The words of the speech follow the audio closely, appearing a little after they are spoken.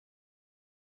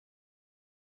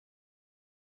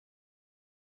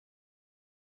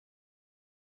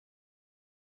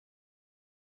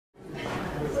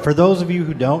For those of you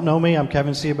who don't know me, I'm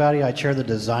Kevin Ciabatti. I chair the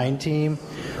design team,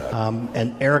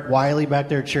 and Eric Wiley back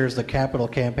there chairs the capital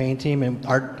campaign team. And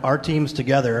our teams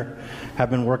together have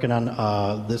been working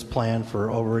on this plan for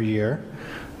over a year.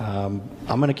 I'm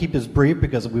going to keep this brief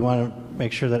because we want to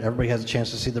make sure that everybody has a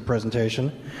chance to see the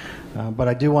presentation. But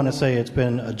I do want to say it's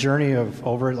been a journey of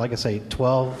over, like I say,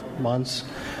 12 months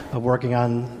of working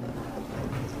on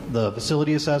the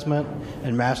facility assessment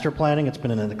and master planning. It's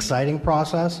been an exciting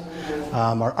process.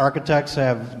 Our architects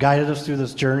have guided us through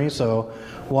this journey. So,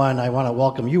 one, I want to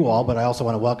welcome you all, but I also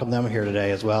want to welcome them here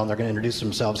today as well. And they're going to introduce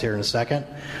themselves here in a second.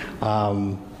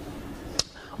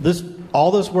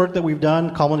 All this work that we've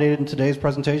done culminated in today's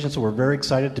presentation, so we're very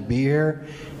excited to be here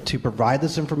to provide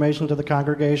this information to the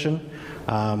congregation.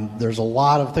 There's a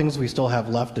lot of things we still have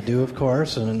left to do, of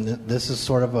course, and this is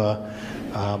sort of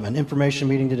an information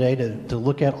meeting today to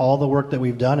look at all the work that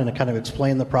we've done and to kind of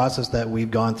explain the process that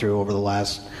we've gone through over the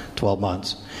last 12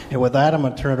 months. And with that, I'm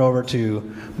going to turn it over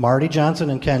to Marty Johnson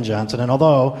and Ken Johnson. And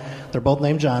although they're both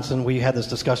named Johnson, we had this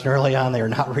discussion early on. They are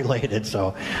not related,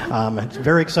 so it's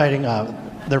very exciting.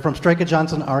 They're from Straka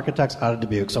Johnson Architects out of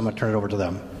Dubuque, so I'm going to turn it over to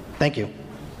them. Thank you.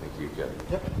 Thank you, Kevin.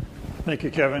 Yep. Thank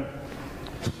you, Kevin.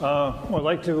 I'd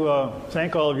like to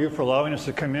thank all of you for allowing us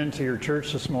to come into your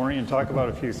church this morning and talk about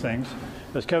a few things.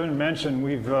 As Kevin mentioned,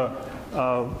 we've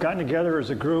gotten together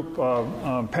as a group.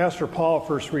 Pastor Paul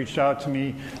first reached out to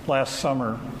me last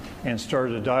summer and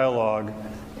started a dialogue,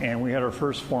 and we had our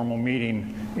first formal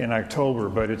meeting in October.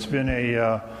 But it's been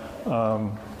a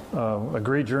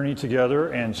great journey together,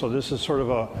 and so this is sort of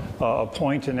a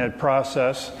point in that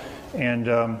process. And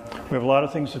we have a lot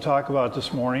of things to talk about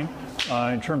this morning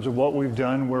in terms of what we've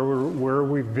done, where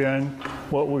we've been,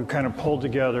 what we've kind of pulled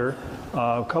together.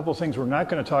 A couple of things we're not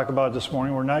going to talk about this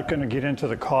morning. We're not going to get into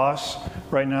the costs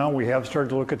right now. We have started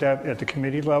to look at that at the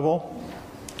committee level,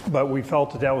 but we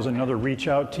felt that was another reach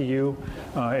out to you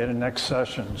at a next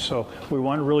session. So we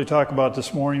want to really talk about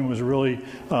this morning was really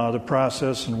the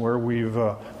process and where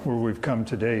we've come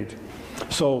to date.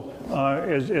 So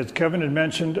as Kevin had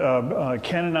mentioned,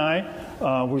 Ken and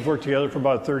I, we've worked together for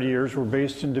about 30 years. We're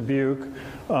based in Dubuque.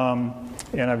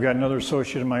 And I've got another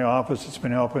associate in my office that's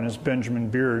been helping us, Benjamin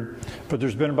Beard. But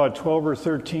there's been about 12 or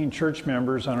 13 church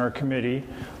members on our committee.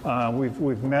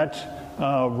 We've met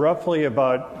roughly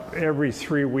about every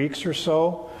 3 weeks or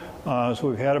so. So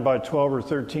we've had about 12 or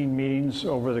 13 meetings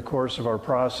over the course of our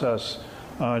process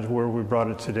to where we brought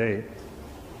it today.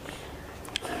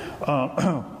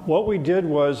 What we did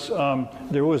was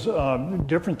there was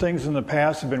different things in the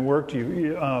past have been worked.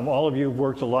 All of you have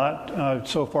worked a lot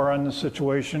so far on this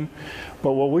situation.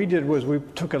 But what we did was we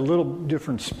took a little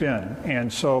different spin.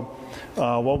 And so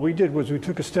what we did was we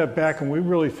took a step back and we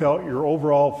really felt your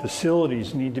overall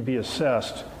facilities need to be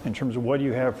assessed in terms of what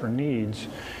you have for needs.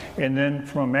 And then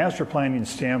from a master planning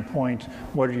standpoint,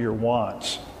 what are your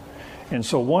wants? And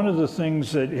so one of the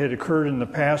things that had occurred in the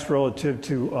past relative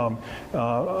to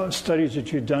studies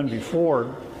that you'd done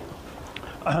before,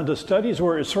 the studies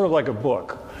were, it's sort of like a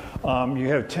book. You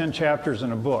have 10 chapters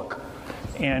in a book.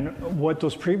 And what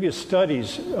those previous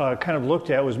studies kind of looked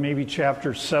at was maybe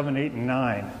chapters 7, 8, and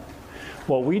 9.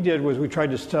 What we did was we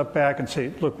tried to step back and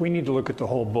say, look, we need to look at the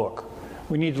whole book.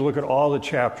 We need to look at all the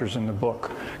chapters in the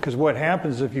book. Because what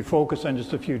happens if you focus on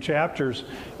just a few chapters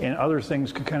and other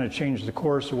things can kind of change the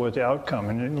course of what the outcome,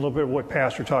 and a little bit of what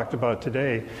Pastor talked about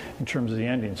today in terms of the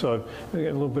ending. So we got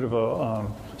a little bit of a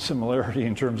similarity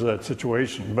in terms of that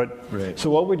situation. But right. So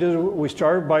what we did, we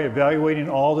started by evaluating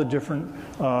all the different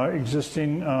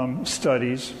existing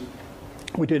studies.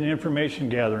 We did an information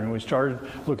gathering. We started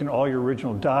looking at all your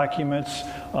original documents,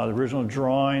 the original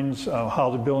drawings, how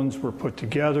the buildings were put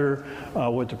together,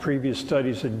 what the previous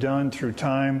studies had done through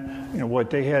time, what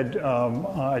they had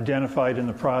identified in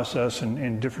the process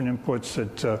and different inputs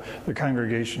that the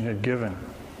congregation had given.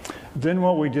 Then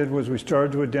what we did was we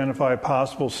started to identify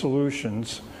possible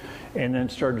solutions and then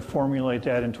started to formulate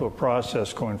that into a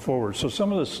process going forward. So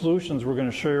some of the solutions we're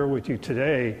going to share with you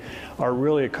today are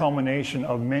really a culmination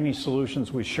of many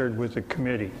solutions we shared with the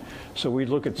committee. So we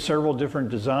look at several different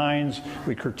designs,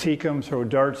 we critique them, throw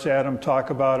darts at them, talk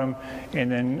about them, and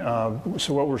then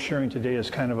so what we're sharing today is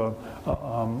kind of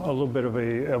a little bit of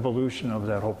a evolution of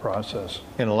that whole process.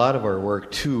 And a lot of our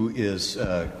work too is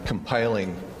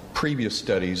compiling previous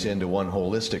studies into one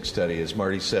holistic study. As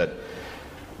Marty said,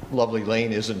 Lovely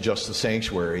Lane isn't just the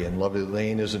sanctuary, and Lovely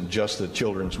Lane isn't just the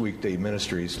children's weekday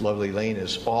ministries. Lovely Lane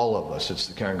is all of us. It's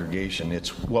the congregation. It's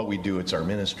what we do. It's our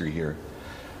ministry here.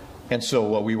 And so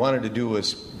what we wanted to do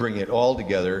was bring it all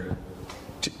together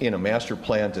in a master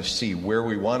plan to see where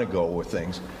we want to go with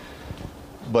things.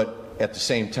 But at the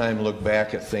same time look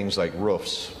back at things like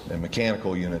roofs and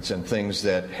mechanical units and things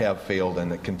that have failed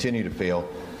and that continue to fail,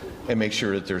 and make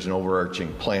sure that there's an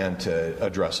overarching plan to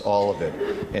address all of it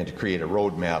and to create a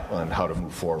roadmap on how to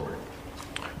move forward.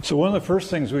 So one of the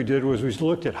first things we did was we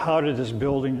looked at how did this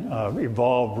building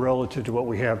evolve relative to what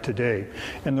we have today.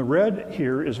 And the red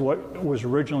here is what was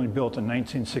originally built in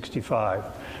 1965.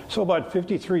 So about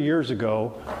 53 years ago,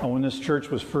 when this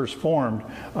church was first formed,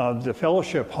 the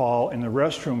fellowship hall and the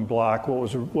restroom block,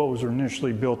 what was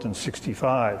initially built in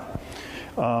 65.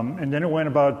 And then it went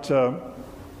about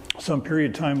some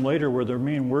period of time later where the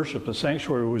main worship, the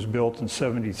sanctuary, was built in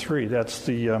 73. That's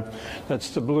the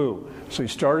blue. So he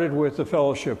started with the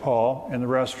fellowship hall and the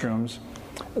restrooms.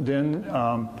 Then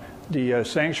the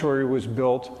sanctuary was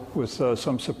built with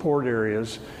some support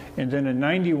areas. And then in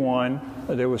 91,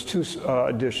 there was two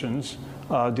additions.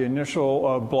 The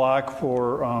initial block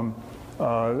for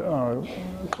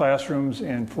classrooms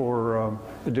and for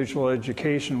digital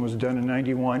education was done in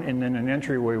 91, and then an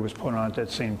entryway was put on at that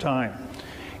same time.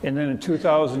 And then in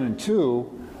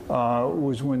 2002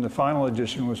 was when the final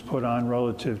addition was put on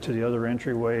relative to the other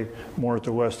entryway, more at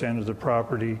the west end of the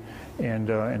property,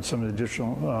 and some of the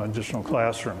additional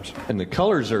classrooms. And the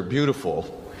colors are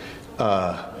beautiful,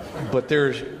 but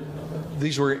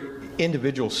these were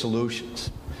individual solutions.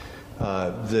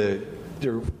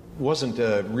 There wasn't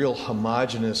a real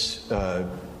homogeneous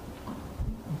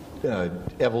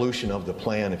evolution of the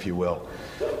plan, if you will.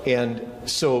 And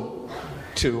so,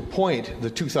 to a point, the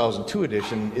 2002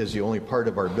 edition is the only part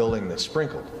of our building that's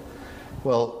sprinkled.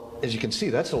 Well, as you can see,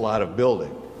 that's a lot of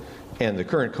building. And the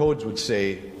current codes would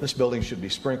say this building should be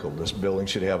sprinkled. This building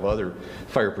should have other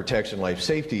fire protection, life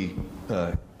safety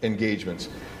engagements.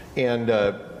 And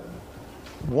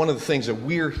one of the things that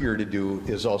we're here to do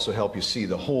is also help you see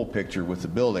the whole picture with the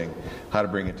building, how to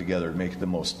bring it together, make it the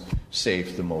most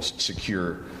safe, the most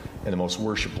secure, and the most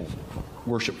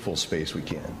worshipful space we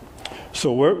can.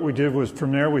 So what we did was,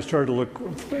 from there, we started to look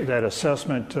at that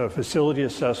assessment, facility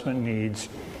assessment needs,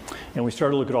 and we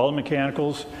started to look at all the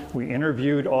mechanicals. We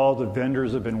interviewed all the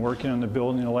vendors that have been working on the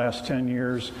building the last 10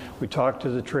 years. We talked to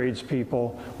the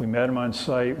tradespeople. We met them on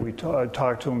site. We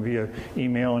talked to them via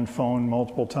email and phone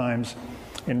multiple times,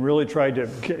 and really tried to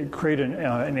create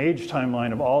an age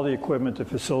timeline of all the equipment that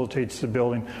facilitates the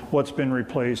building, what's been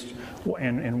replaced,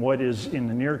 and what is in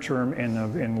the near term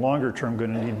and in longer term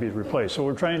going to need to be replaced. So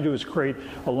what we're trying to do is create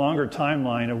a longer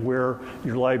timeline of where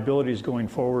your liability is going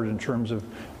forward in terms of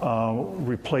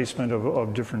replacement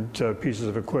of different pieces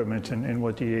of equipment and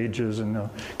what the ages and the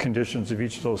conditions of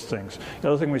each of those things. The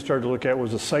other thing we started to look at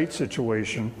was the site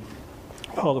situation,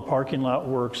 how the parking lot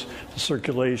works, the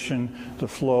circulation, the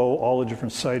flow, all the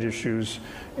different site issues,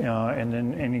 and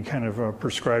then any kind of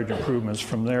prescribed improvements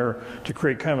from there to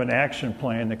create kind of an action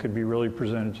plan that could be really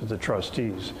presented to the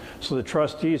trustees. So the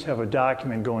trustees have a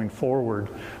document going forward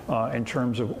in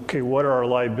terms of, okay, what are our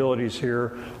liabilities here?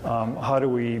 What do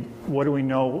we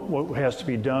know what has to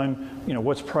be done? You know,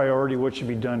 what's priority, what should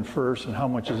be done first, and how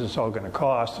much is this all going to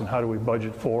cost, and how do we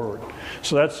budget forward?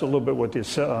 So that's a little bit what the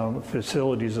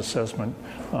facilities assessment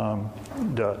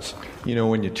does. You know,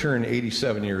 when you turn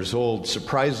 87 years old,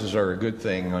 surprises are a good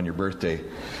thing on your birthday.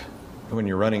 When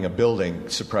you're running a building,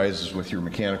 surprises with your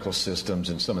mechanical systems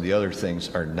and some of the other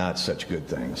things are not such good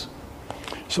things.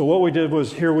 So what we did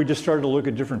was here we just started to look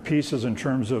at different pieces in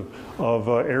terms of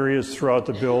areas throughout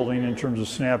the building, in terms of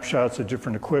snapshots of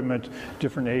different equipment,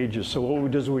 different ages. So what we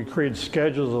did is we created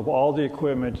schedules of all the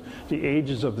equipment, the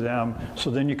ages of them,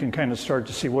 so then you can kind of start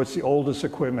to see what's the oldest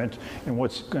equipment and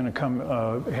what's going to come,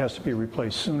 has to be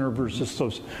replaced sooner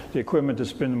versus the equipment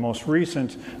that's been the most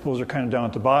recent. Those are kind of down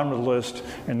at the bottom of the list,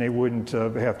 and they wouldn't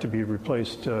have to be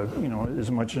replaced as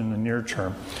much in the near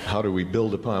term. How do we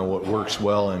build upon what works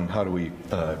well, and how do we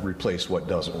replace what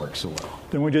doesn't work so well?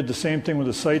 Then we did the same thing with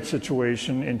the site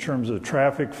situation in terms of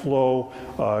traffic flow,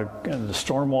 and the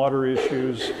stormwater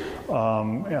issues,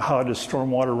 how does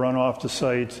stormwater run off the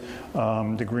site,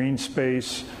 the green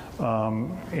space,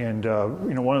 and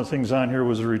one of the things on here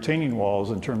was the retaining walls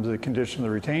in terms of the condition of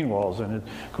the retaining walls, and it's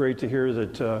great to hear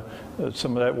that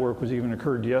some of that work was even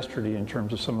occurred yesterday in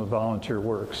terms of some of the volunteer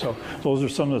work. So those are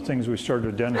some of the things we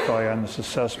started to identify on this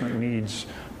assessment needs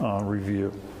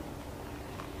review.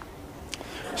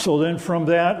 So then from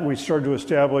that, we started to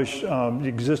establish the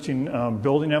existing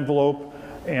building envelope,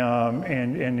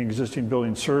 and existing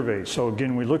building survey. So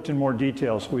again, we looked in more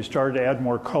detail. So we started to add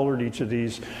more color to each of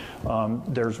these.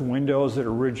 There's windows that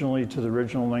are originally to the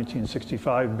original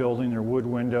 1965 building. They're wood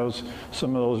windows.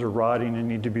 Some of those are rotting and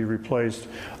need to be replaced.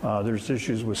 There's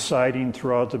issues with siding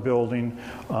throughout the building,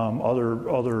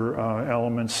 other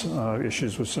elements,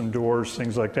 issues with some doors,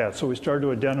 things like that. So we started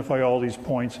to identify all these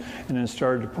points and then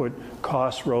started to put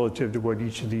costs relative to what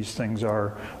each of these things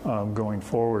are going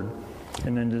forward.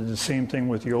 And then did the same thing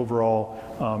with the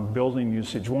overall building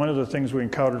usage. One of the things we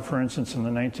encountered, for instance, in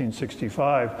the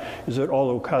 1965 is that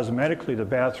although cosmetically the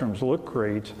bathrooms look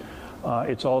great,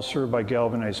 it's all served by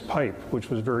galvanized pipe, which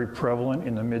was very prevalent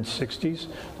in the mid-60s.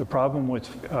 The problem with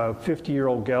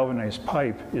 50-year-old galvanized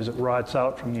pipe is it rots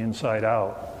out from the inside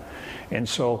out. And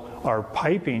so our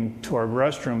piping to our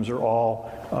restrooms are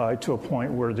all to a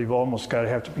point where they've almost got to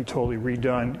have to be totally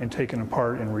redone and taken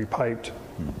apart and repiped,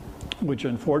 which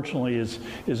unfortunately is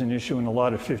an issue in a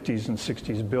lot of 50s and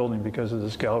 60s building because of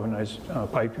this galvanized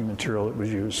piping material that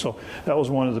was used. So that was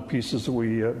one of the pieces that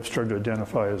we started to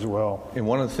identify as well. And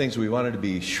one of the things we wanted to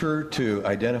be sure to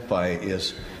identify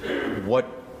is what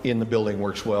in the building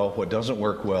works well, what doesn't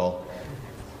work well.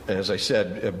 As I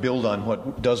said, build on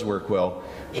what does work well,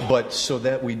 but so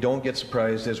that we don't get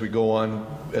surprised as we go on,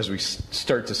 as we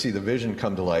start to see the vision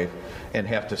come to life and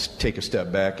have to take a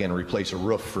step back and replace a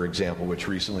roof, for example, which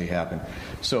recently happened.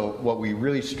 So what we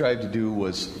really strived to do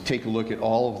was take a look at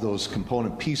all of those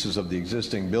component pieces of the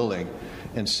existing building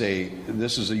and say,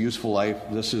 this is a useful life,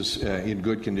 this is in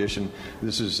good condition,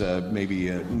 this is maybe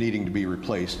needing to be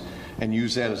replaced, and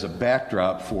use that as a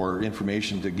backdrop for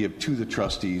information to give to the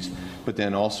trustees, but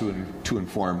then also to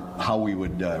inform how we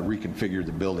would reconfigure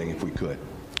the building if we could.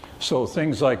 So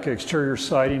things like exterior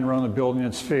siding around the building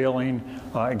that's failing,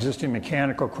 existing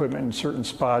mechanical equipment in certain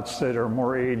spots that are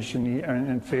more aged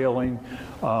and failing,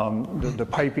 the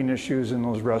piping issues in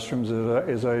those restrooms,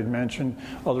 as I had mentioned,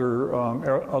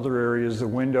 other areas, the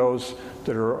windows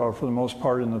that are for the most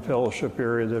part in the fellowship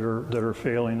area that are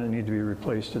failing and need to be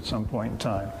replaced at some point in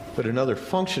time. But another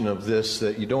function of this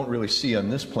that you don't really see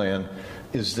on this plan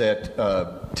is that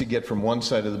to get from one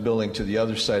side of the building to the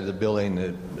other side of the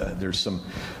building, there's some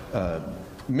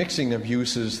mixing of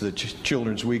uses. The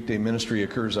Children's Weekday Ministry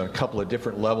occurs on a couple of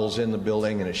different levels in the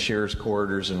building, and it shares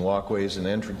corridors and walkways and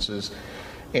entrances.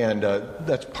 And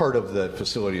that's part of the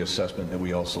facility assessment that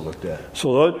we also looked at.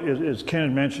 So as Ken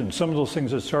had mentioned, some of those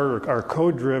things that started are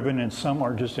code-driven, and some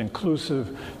are just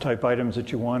inclusive type items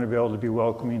that you want to be able to be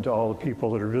welcoming to all the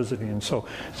people that are visiting. And so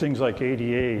things like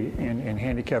ADA and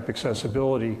handicap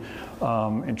accessibility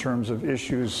in terms of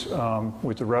issues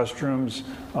with the restrooms,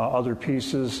 other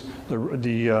pieces,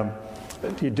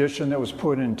 the addition that was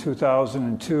put in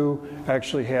 2002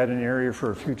 actually had an area for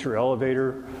a future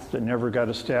elevator that never got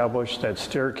established, that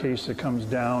staircase that comes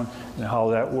down and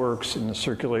how that works in the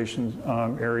circulation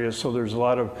area. So there's a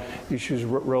lot of issues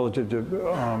relative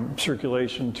to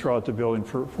circulation throughout the building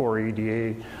for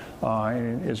ADA,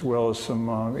 as well as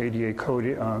some ADA code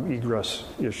egress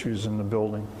issues in the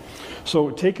building.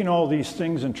 So taking all these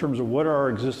things in terms of what are our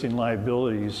existing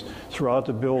liabilities throughout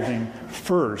the building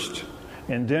first,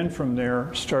 and then from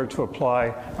there start to apply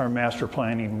our master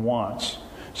planning wants.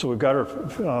 So we've got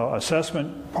our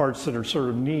assessment parts that are sort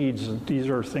of needs, and these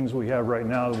are things we have right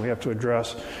now that we have to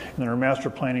address, and then our master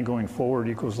planning going forward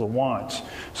equals the wants.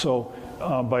 So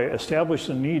by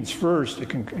establishing the needs first, it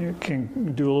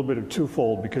can do a little bit of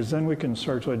twofold, because then we can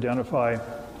start to identify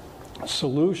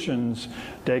solutions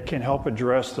that can help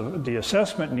address the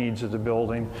assessment needs of the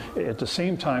building, at the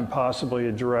same time possibly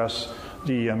address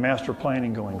the master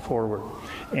planning going forward.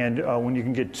 And when you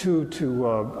can get to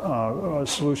a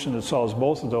solution that solves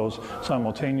both of those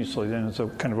simultaneously, then it's a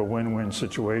kind of a win-win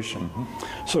situation.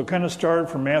 Mm-hmm. So it kind of started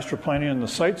from master planning and the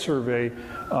site survey.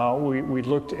 We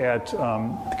looked at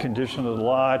the condition of the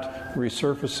lot,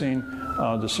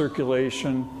 resurfacing, the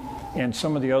circulation, and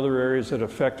some of the other areas that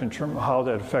affect in terms of how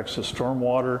that affects the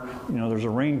stormwater. You know, there's a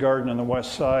rain garden on the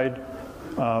west side,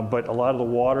 but a lot of the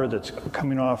water that's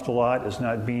coming off the lot is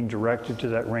not being directed to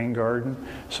that rain garden,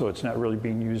 so it's not really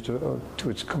being used to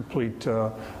its complete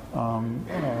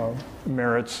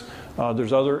merits.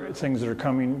 There's other things that are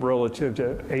coming relative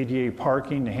to ADA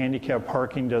parking. The handicap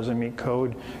parking doesn't meet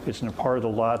code. It's in a part of the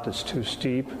lot that's too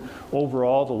steep.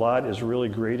 Overall, the lot is really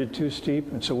graded too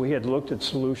steep, and so we had looked at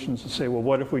solutions to say, well,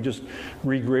 what if we just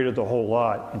regraded the whole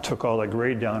lot and took all that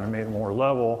grade down and made it more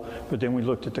level? But then we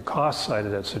looked at the cost side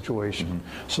of that situation.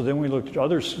 Mm-hmm. So then we looked at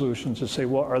other solutions to say,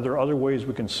 well, are there other ways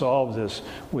we can solve this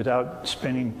without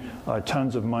spending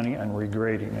tons of money on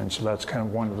regrading? And so that's kind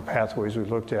of one of the pathways we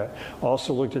looked at.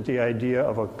 Also looked at the idea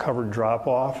of a covered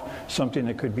drop-off, something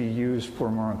that could be used for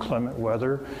more inclement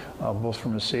weather, both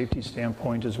from a safety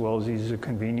standpoint as well as ease of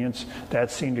convenience.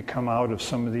 That seemed to come out of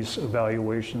some of these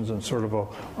evaluations and sort of a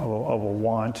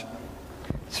want.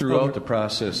 Throughout the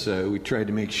process, we tried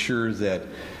to make sure that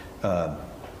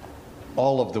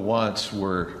all of the wants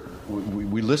were,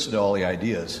 we listened to all the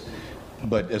ideas,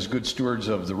 but as good stewards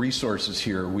of the resources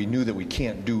here, we knew that we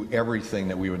can't do everything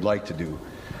that we would like to do.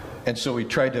 And so we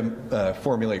tried to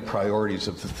formulate priorities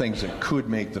of the things that could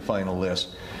make the final list.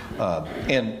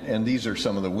 And these are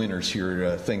some of the winners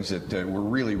here, things that were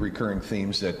really recurring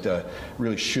themes that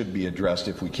really should be addressed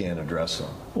if we can address them.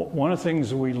 Well, one of the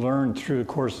things we learned through the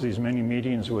course of these many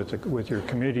meetings with your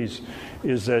committees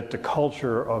is that the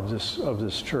culture of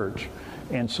this church.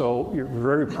 And so you're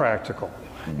very practical.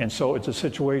 And so it's a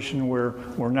situation where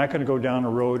we're not going to go down a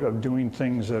road of doing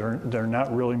things that are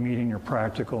not really meeting your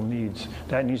practical needs.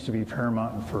 That needs to be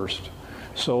paramount and first.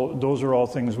 So those are all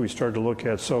things we started to look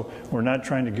at. So we're not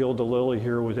trying to gild the lily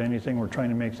here with anything. We're trying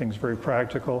to make things very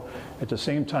practical. At the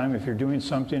same time, if you're doing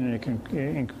something and it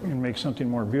can make something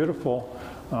more beautiful,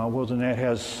 well, then that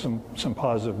has some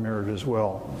positive merit as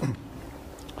well.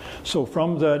 So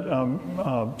from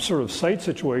that sort of site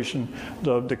situation,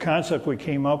 the concept we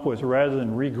came up with, rather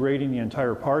than regrading the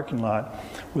entire parking lot,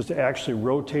 was to actually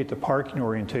rotate the parking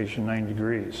orientation 90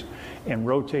 degrees. And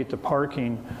rotate the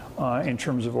parking in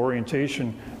terms of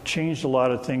orientation changed a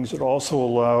lot of things. It also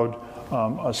allowed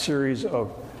a series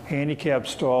of handicap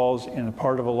stalls in a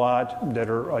part of a lot that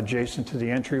are adjacent to the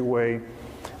entryway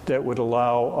that would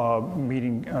allow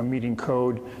meeting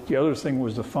code. The other thing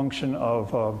was the function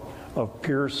of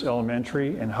Pierce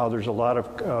Elementary and how there's a lot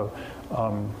of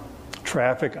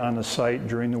traffic on the site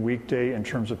during the weekday in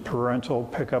terms of parental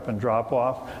pickup and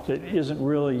drop-off that isn't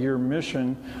really your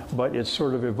mission, but it's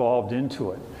sort of evolved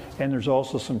into it. And there's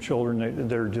also some children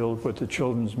that are dealing with the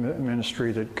children's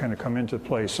ministry that kind of come into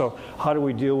play. So how do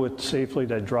we deal with safely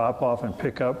that drop-off and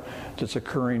pickup that's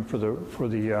occurring for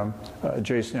the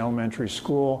adjacent elementary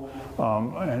school?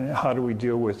 And how do we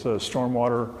deal with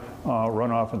stormwater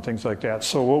runoff and things like that?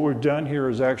 So what we've done here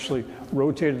is actually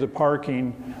rotated the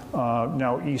parking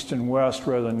now east and west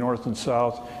rather than north and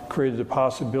south, created the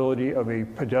possibility of a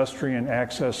pedestrian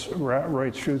access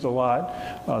right through the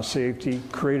lot, safety,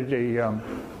 created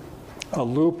a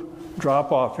loop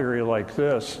drop-off area like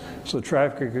this so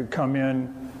traffic could come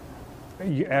in.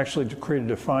 You actually created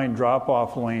a defined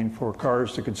drop-off lane for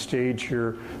cars that could stage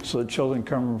here so that children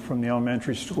coming from the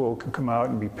elementary school could come out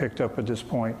and be picked up at this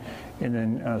point and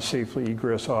then safely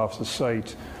egress off the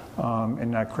site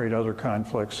and not create other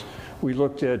conflicts. We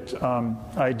looked at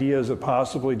ideas of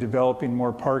possibly developing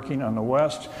more parking on the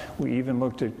west. We even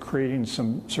looked at creating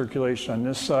some circulation on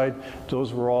this side.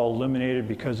 Those were all eliminated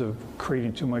because of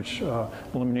creating too much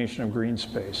elimination of green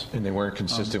space. And they weren't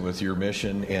consistent with your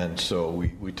mission, and so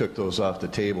we took those off the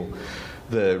table.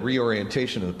 The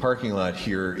reorientation of the parking lot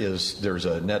here is there's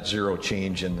a net zero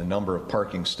change in the number of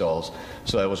parking stalls.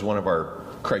 So that was one of our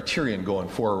criterion going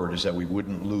forward, is that we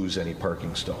wouldn't lose any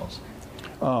parking stalls.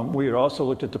 We had also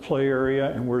looked at the play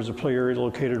area and where's the play area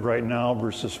located right now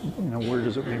versus where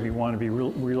does it maybe want to be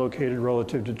relocated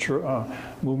relative to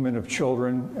movement of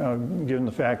children, given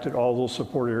the fact that all those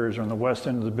support areas are on the west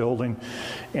end of the building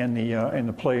and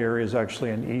the play area is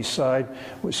actually on the east side.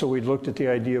 So we looked at the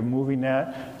idea of moving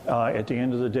that. At the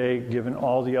end of the day, given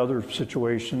all the other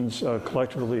situations,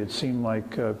 collectively it seemed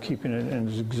like keeping it in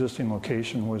its existing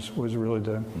location was really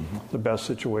the best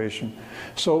situation.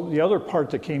 So the other part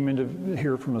that came into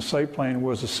here from the site plan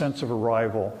was a sense of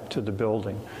arrival to the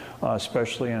building,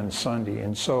 especially on Sunday.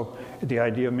 And so the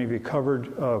idea of maybe a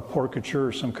covered portraiture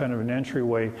or some kind of an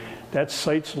entryway, that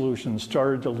site solution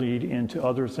started to lead into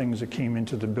other things that came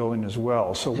into the building as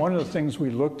well. So one of the things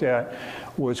we looked at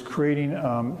was creating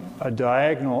a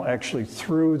diagonal actually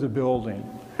through the building,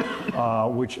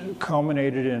 which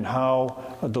culminated in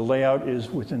how the layout is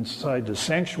inside the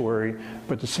sanctuary,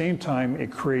 but at the same time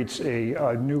it creates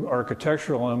a new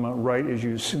architectural element right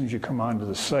as soon as you come onto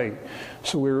the site.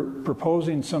 So we're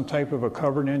proposing some type of a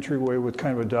covered entryway with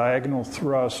kind of a diagonal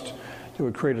thrust that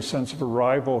would create a sense of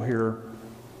arrival here,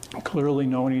 clearly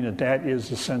knowing that is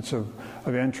the sense of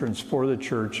entrance for the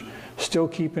church, still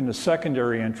keeping the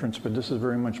secondary entrance, but this is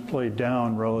very much played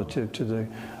down relative to the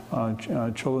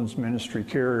children's ministry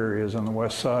care areas on the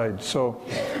west side. So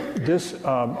this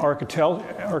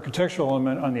architectural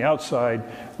element on the outside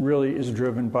really is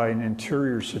driven by an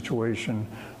interior situation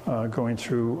going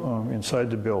through inside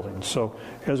the building. So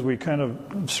as we kind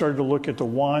of started to look at the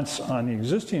wants on the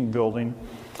existing building,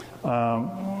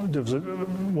 One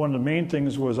of the main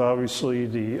things was obviously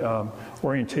the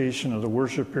orientation of the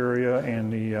worship area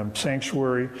and the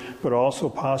sanctuary, but also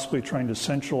possibly trying to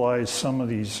centralize some of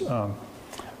these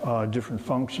different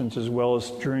functions, as well as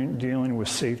dealing with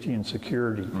safety and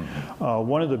security.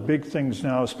 One of the big things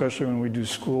now, especially when we do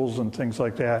schools and things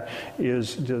like that,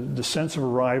 is the sense of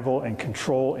arrival and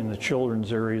control in the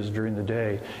children's areas during the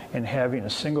day, and having a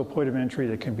single point of entry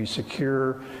that can be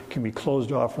secure, can be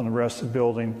closed off from the rest of the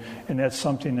building, and that's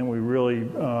something that we really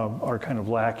are kind of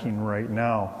lacking right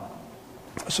now.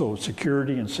 So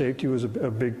security and safety was a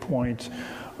big point.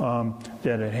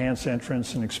 That enhanced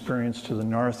entrance and experience to the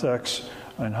narthex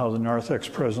and how the narthex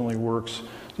presently works.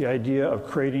 The idea of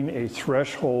creating a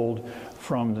threshold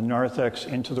from the narthex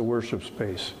into the worship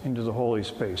space, into the holy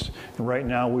space. And right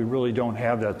now we really don't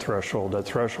have that threshold. That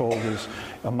threshold is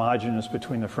homogeneous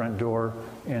between the front door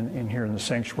and here in the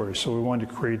sanctuary. So we wanted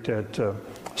to create that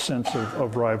sense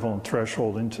of rival and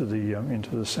threshold into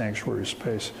the sanctuary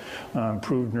space.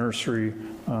 Improved nursery,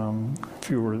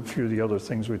 few of the other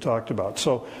things we talked about.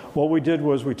 So what we did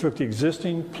was we took the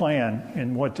existing plan,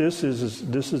 and what this is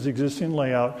the existing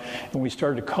layout, and we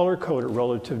started to color code it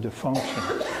relative to function.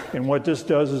 And what this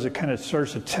does is it kind of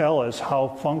starts to tell us how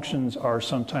functions are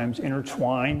sometimes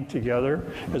intertwined together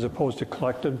as opposed to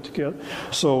collected together.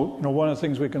 So, one of the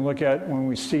things we can look at when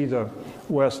we see the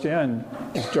west end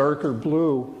is darker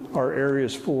blue are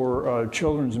areas for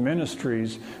children's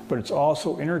ministries, but it's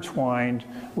also intertwined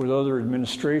with other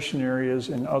administration areas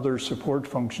and other support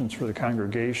functions for the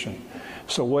congregation.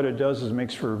 So what it does is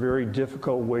makes for a very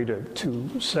difficult way to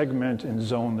segment and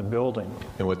zone the building.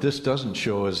 And what this doesn't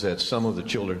show is that some of the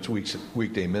children's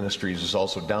weekday ministries is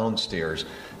also downstairs.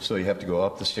 So you have to go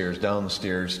up the stairs, down the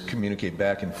stairs, communicate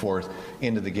back and forth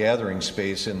into the gathering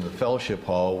space in the fellowship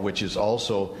hall, which is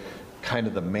also kind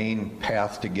of the main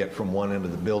path to get from one end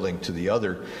of the building to the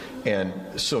other.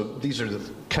 And so these are the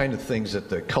kind of things that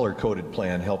the color-coded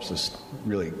plan helps us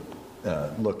really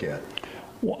look at.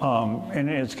 And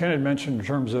it's kind of mentioned in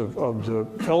terms of the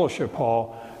fellowship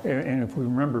hall. And if we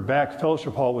remember back,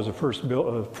 fellowship hall was the first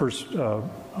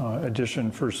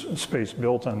space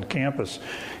built on the campus.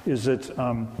 Is that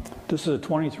this is a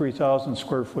 23,000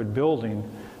 square foot building,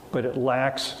 but it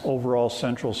lacks overall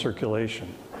central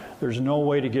circulation. There's no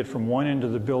way to get from one end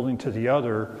of the building to the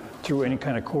other through any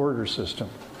kind of corridor system.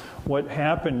 What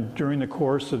happened during the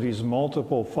course of these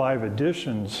multiple 5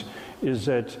 additions is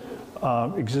that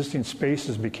existing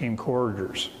spaces became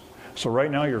corridors. So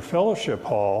right now your fellowship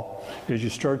hall, as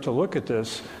you start to look at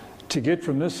this, to get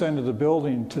from this end of the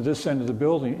building to this end of the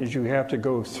building is you have to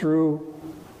go through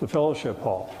the fellowship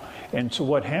hall. And so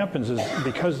what happens is,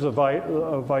 because of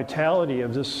the vitality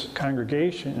of this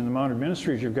congregation and the amount of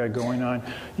ministries you've got going on,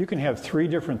 you can have 3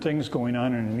 different things going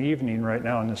on in an evening right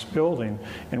now in this building.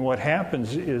 And what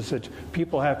happens is that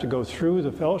people have to go through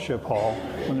the fellowship hall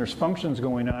when there's functions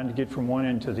going on to get from one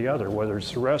end to the other, whether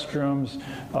it's the restrooms,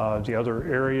 the other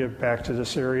area, back to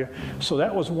this area. So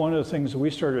that was one of the things that we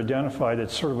started to identify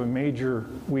that's sort of a major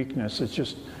weakness. It's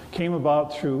just came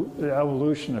about through the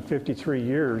evolution of 53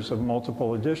 years of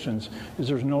multiple additions, is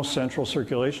there's no central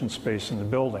circulation space in the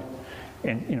building.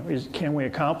 And can we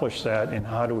accomplish that, and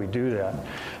how do we do that?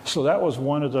 So that was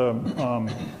one of the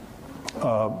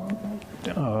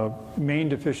main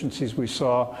deficiencies we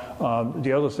saw.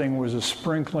 The other thing was a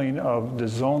sprinkling of the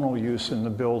zonal use in the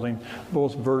building,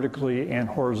 both vertically and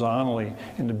horizontally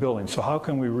in the building. So how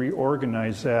can we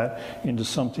reorganize that into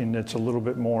something that's a little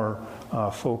bit more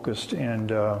focused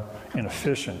and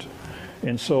efficient?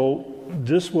 And so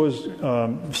this was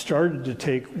started to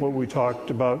take what we talked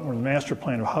about in the master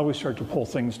plan of how we start to pull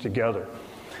things together.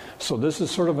 So this is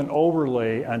sort of an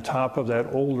overlay on top of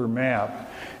that older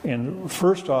map. And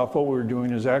first off, what we're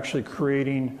doing is actually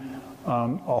creating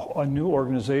a new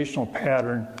organizational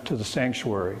pattern to the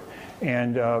sanctuary.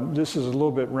 And this is a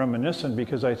little bit reminiscent,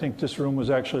 because I think this room was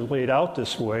actually laid out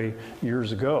this way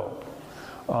years ago.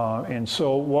 And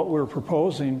so what we're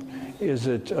proposing is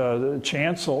that the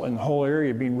chancel and the whole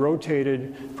area being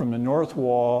rotated from the north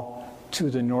wall to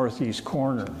the northeast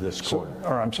corner.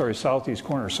 Southeast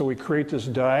corner. So we create this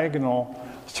diagonal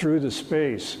through the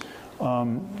space.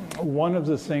 One of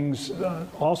the things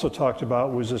also talked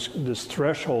about was this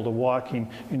threshold of walking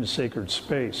into sacred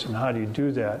space, and how do you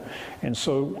do that? And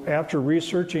so after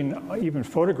researching even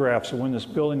photographs of when this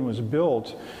building was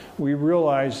built, we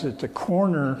realized that the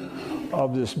corner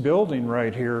of this building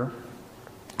right here,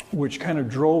 which kind of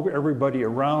drove everybody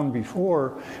around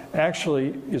before,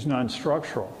 actually is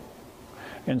non-structural.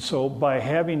 And so by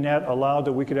having that allowed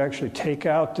that we could actually take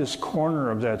out this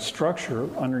corner of that structure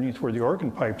underneath where the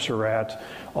organ pipes are at,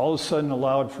 all of a sudden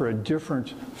allowed for a different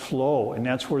flow. And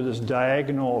that's where this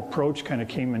diagonal approach kind of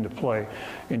came into play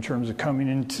in terms of coming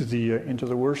into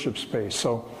the worship space.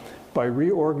 So by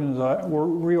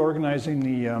reorganizing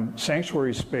the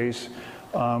sanctuary space,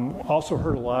 also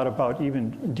heard a lot about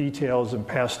even details in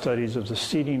past studies of the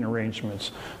seating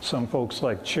arrangements. Some folks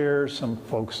like chairs, some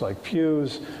folks like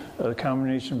pews, the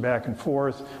combination back and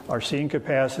forth. Our seating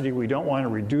capacity, we don't want to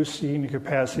reduce seating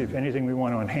capacity. If anything, we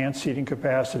want to enhance seating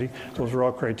capacity. Those are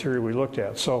all criteria we looked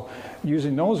at. So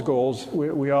using those goals,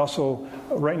 we also,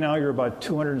 right now you're about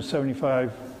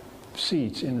 275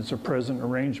 seats in its present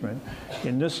arrangement.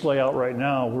 In this layout right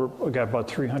now, we've got about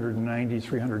 390,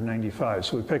 395.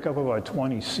 So we pick up about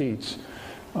 20 seats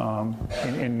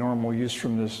in normal use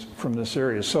from this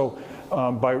area. So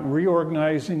by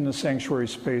reorganizing the sanctuary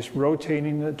space,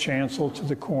 rotating the chancel to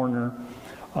the corner,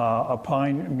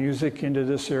 applying music into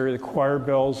this area, the choir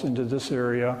bells into this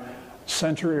area,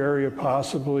 center area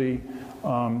possibly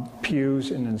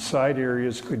pews, and then side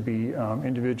areas could be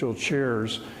individual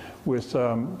chairs, with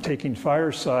taking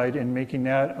fireside and making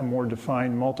that a more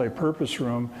defined multi-purpose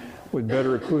room with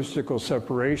better acoustical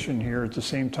separation here. At the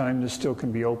same time, this still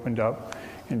can be opened up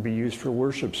and be used for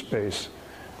worship space.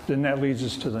 Then that leads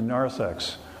us to the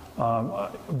narthex.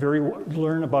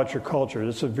 Learn about your culture.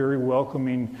 It's a very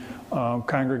welcoming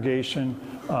congregation.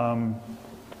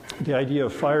 The idea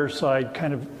of fireside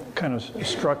kind of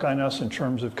struck on us in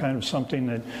terms of kind of something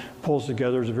that pulls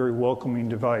together as a very welcoming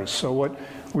device. So what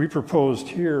we proposed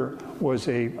here was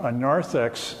a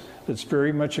narthex that's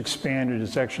very much expanded.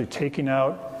 It's actually taking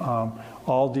out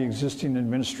all the existing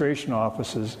administration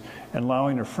offices and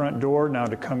allowing a front door now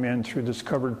to come in through this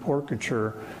covered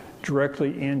portraiture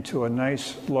directly into a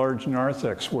nice large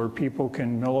narthex where people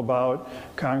can mill about,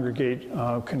 congregate,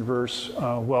 converse,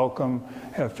 welcome,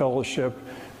 have fellowship,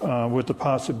 with the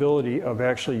possibility of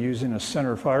actually using a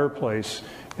center fireplace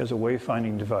as a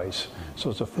wayfinding device. So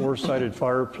it's a four-sided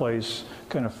fireplace,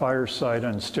 kind of fireside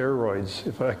on steroids,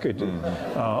 if I could,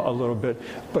 a little bit.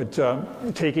 But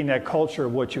taking that culture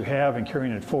of what you have and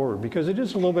carrying it forward, because it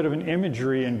is a little bit of an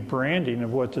imagery and branding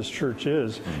of what this church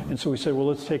is. And so we said, well,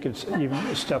 let's take it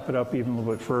step it up even a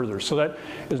little bit further. So that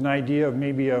is an idea of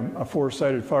maybe a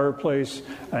four-sided fireplace,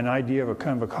 an idea of a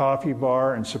kind of a coffee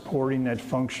bar and supporting that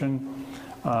function.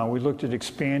 We looked at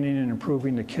expanding and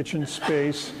improving the kitchen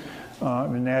space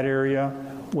in that area.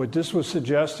 What this was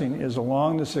suggesting is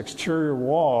along this exterior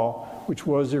wall, which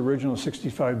was the original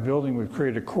 65 building, we've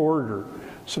created a corridor.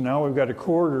 So now we've got a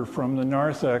corridor from the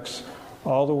narthex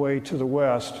all the way to the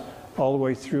west, all the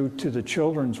way through to the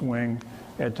children's wing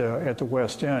at the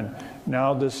west end.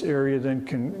 Now this area then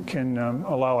can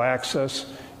allow access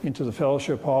into the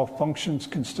fellowship hall. Functions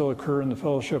can still occur in the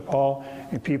fellowship hall,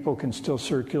 and people can still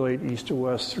circulate east to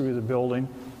west through the building.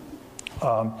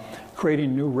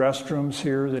 Creating new restrooms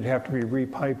here that have to be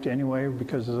repiped anyway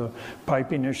because of the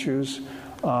piping issues.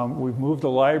 We've moved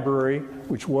the library,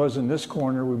 which was in this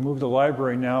corner. We've moved the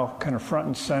library now kind of front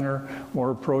and center, more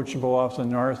approachable off the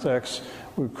narthex.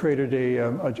 We've created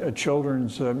a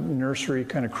children's nursery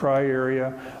kind of cry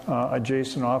area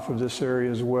adjacent off of this area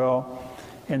as well.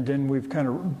 And then we've kind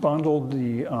of bundled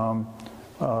the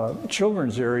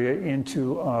children's area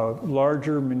into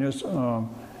larger,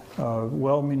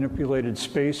 well-manipulated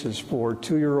spaces for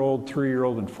 2-year-old,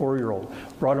 3-year-old, and 4-year-old.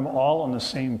 Brought them all on the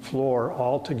same floor,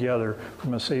 all together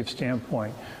from a safe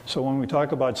standpoint. So when we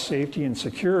talk about safety and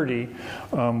security,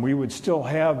 we would still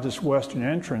have this western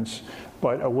entrance,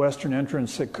 but a western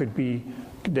entrance that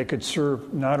could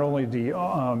serve not only the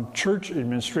church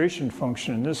administration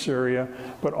function in this area,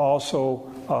 but also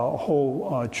a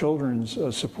whole children's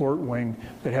support wing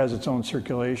that has its own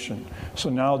circulation. So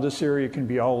now this area can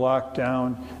be all locked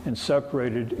down and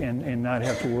separated and not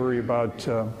have to worry about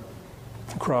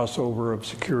crossover of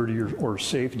security or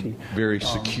safety. Very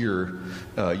secure.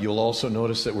 You'll also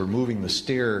notice that we're moving the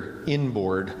stair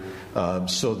inboard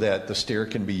so that the stair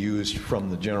can be used from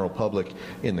the general public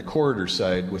in the corridor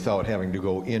side without having to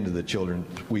go into the children's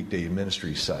weekday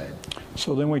ministry side.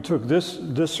 So then we took this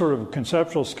sort of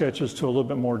conceptual sketches to a little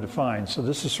bit more defined. So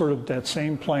this is sort of that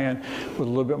same plan with a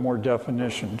little bit more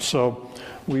definition. So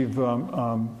we've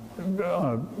done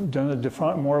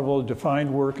more of a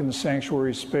defined work in the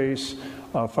sanctuary space,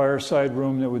 a fireside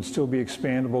room that would still be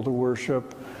expandable to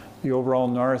worship, the overall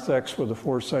narthex with a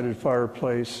four-sided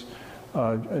fireplace,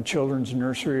 a children's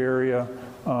nursery area,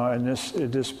 and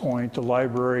at this point, the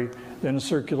library, then a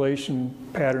circulation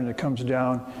pattern that comes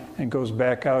down and goes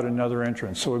back out another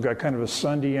entrance. So we've got kind of a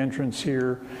Sunday entrance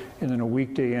here and then a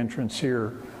weekday entrance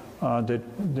here.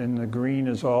 Then the green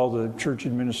is all the church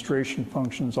administration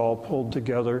functions all pulled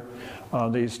together.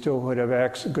 They still would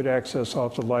have good access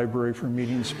off the library for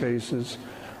meeting spaces.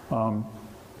 And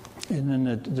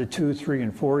then the 2, 3,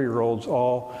 and 4-year-olds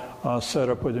all set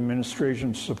up with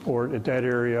administration support at that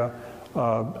area.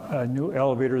 A new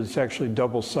elevator that's actually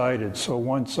double-sided. So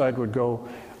one side would go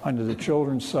onto the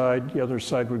children's side, the other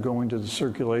side would go into the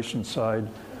circulation side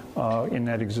in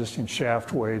that existing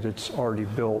shaftway that's already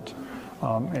built.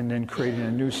 And then creating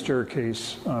a new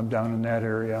staircase down in that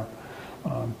area.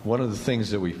 One of the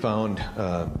things that we found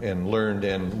and learned,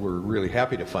 and we're really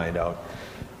happy to find out,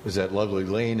 is that Lovely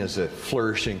Lane is a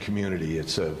flourishing community.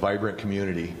 It's a vibrant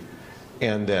community,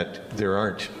 and that there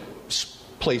aren't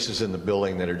places in the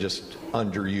building that are just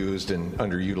underused and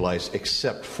underutilized,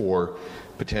 except for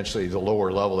potentially the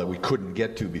lower level that we couldn't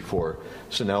get to before.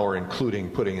 So now we're including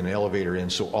putting an elevator in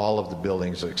so all of the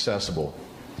buildings are accessible.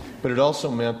 But it also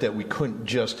meant that we couldn't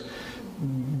just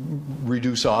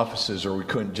reduce offices, or we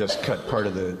couldn't just cut part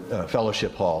of the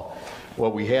fellowship hall.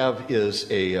 What we have is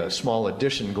a small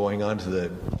addition going onto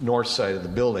the north side of the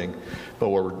building, but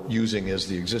what we're using is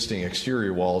the existing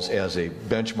exterior walls as a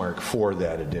benchmark for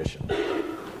that addition.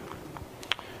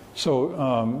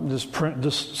 So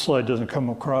this slide doesn't come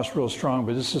across real strong,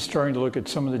 but this is starting to look at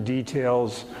some of the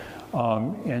details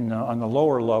on the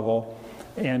lower level.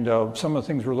 And some of the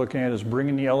things we're looking at is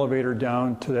bringing the elevator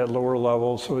down to that lower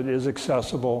level so it is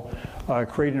accessible,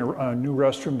 creating a new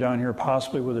restroom down here,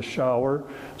 possibly with a shower,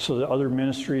 so that other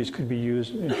ministries could be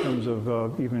used in terms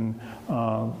of even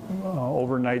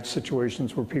overnight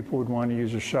situations where people would want to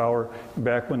use a shower.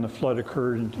 Back when the flood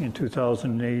occurred in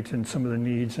 2008, and some of the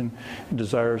needs and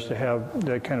desires to have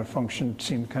that kind of function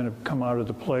seemed to kind of come out of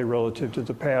the play relative to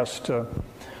the past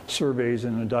surveys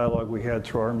and the dialogue we had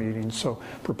through our meetings. So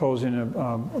proposing a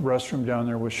restroom down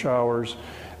there with showers,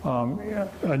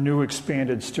 a new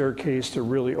expanded staircase that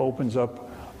really opens up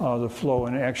the flow,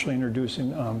 and actually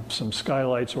introducing some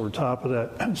skylights over top of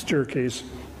that staircase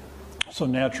so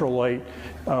natural light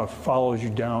follows you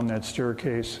down that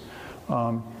staircase.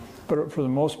 But for the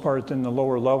most part, in the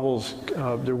lower levels,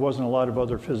 there wasn't a lot of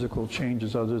other physical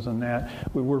changes other than that.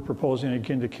 We were proposing,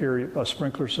 again, to carry a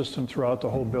sprinkler system throughout the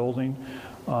whole building.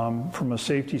 From a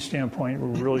safety standpoint,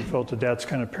 we really felt that that's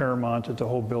kind of paramount, that the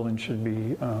whole building should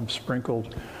be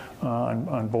sprinkled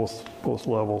on both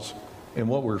levels. And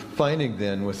what we're finding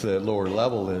then with the lower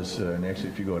level is, and actually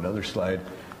if you go another slide,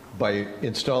 by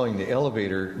installing the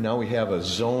elevator, now we have a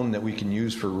zone that we can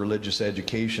use for religious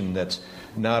education that's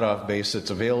not off base, that's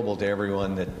available to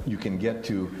everyone, that you can get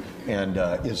to, and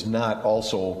is not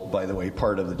also, by the way,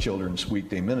 part of the children's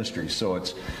weekday ministry. So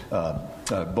it's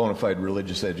a bona fide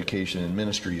religious education and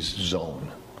ministries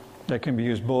zone. That can be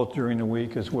used both during the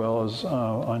week as well as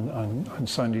on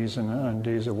Sundays and on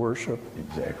days of worship.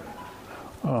 Exactly.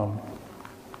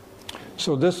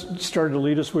 So this started to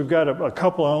lead us. We've got a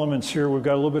couple elements here. We've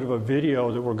got a little bit of a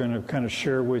video that we're going to kind of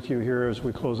share with you here as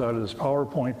we close out of this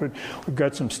PowerPoint. But we've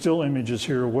got some still images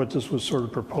here of what this was sort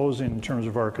of proposing in terms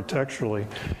of architecturally.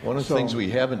 One of the things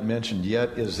we haven't mentioned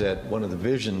yet is that one of the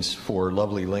visions for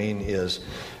Lovely Lane is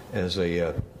as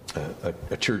a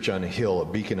church on a hill, a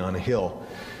beacon on a hill.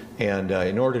 And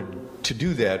in order to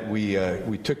do that,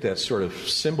 we took that sort of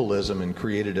symbolism and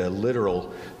created a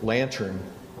literal lantern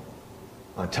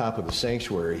on top of the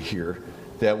sanctuary here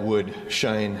that would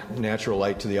shine natural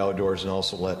light to the outdoors and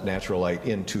also let natural light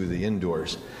into the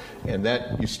indoors. And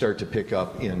that you start to pick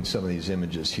up in some of these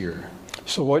images here.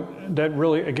 So what that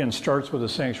really, again, starts with a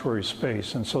sanctuary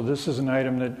space. And so this is an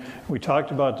item that we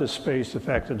talked about, this space, the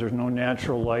fact that there's no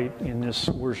natural light in this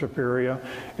worship area.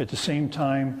 At the same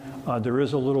time, there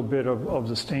is a little bit of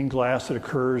the stained glass that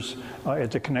occurs at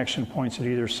the connection points at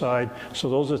either side. So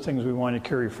those are things we want to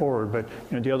carry forward. But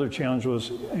the other challenge was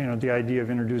the idea of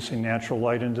introducing natural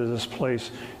light into this place,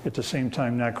 at the same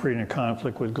time not creating a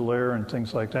conflict with glare and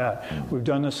things like that. We've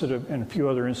done this in a few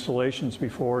other installations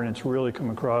before, and it's really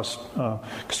come across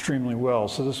extremely well.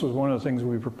 So this was one of the things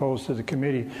we proposed to the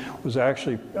committee, was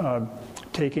actually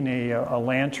taking a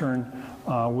lantern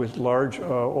with large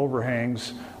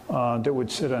overhangs that would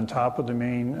sit on top of the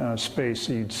main space.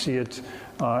 So you'd see it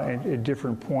at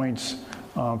different points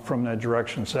from that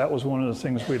direction. So that was one of the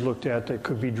things we looked at that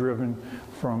could be driven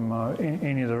from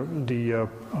any of the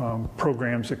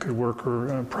programs that could work,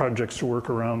 or projects to work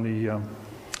around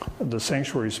the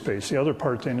sanctuary space. The other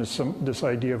part then is this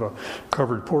idea of a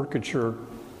covered portraiture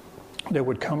that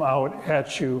would come out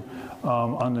at you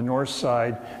on the north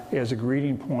side as a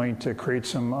greeting point to create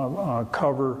some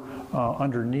cover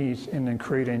underneath, and then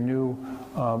create a new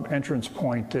entrance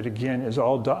point that again is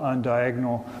all on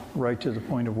diagonal right to the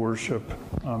point of worship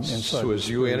inside. So as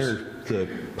you enter the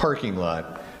parking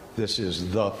lot, this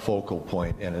is the focal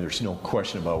point, and there's no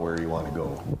question about where you want to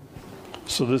go.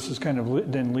 So this is kind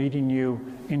of then leading you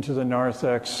into the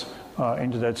narthex,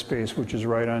 into that space, which is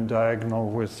right on diagonal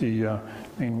with the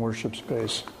main worship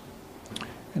space.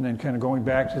 And then kind of going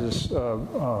back to this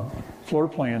floor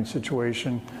plan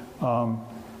situation,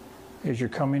 as you're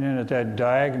coming in at that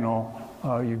diagonal,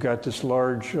 you've got this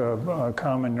large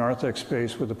common narthex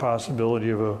space with the possibility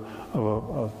of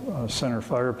a center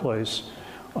fireplace.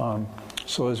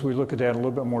 So as we look at that in a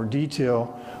little bit more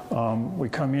detail, we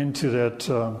come into that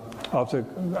off the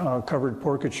covered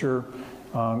portraiture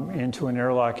into an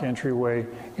airlock entryway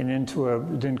and into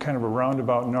then kind of a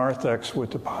roundabout narthex with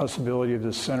the possibility of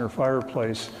the center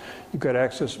fireplace. You've got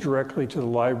access directly to the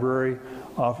library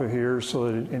off of here, so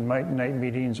that in night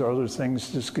meetings or other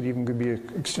things, this could even be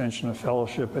an extension of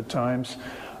fellowship at times.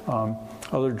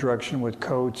 Other direction with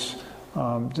coats.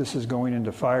 This is going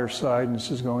into fireside, and this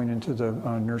is going into the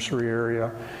nursery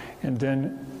area. And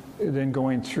then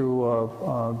going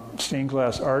through stained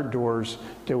glass art doors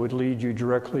that would lead you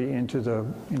directly into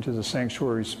the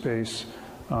sanctuary space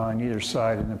on either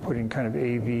side, and then putting kind of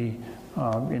AV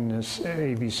in this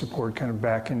AV support kind of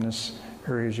back in this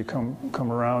area as you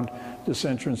come around. This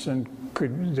entrance then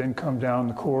could then come down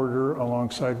the corridor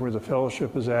alongside where the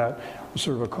fellowship is at,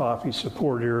 sort of a coffee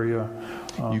support area.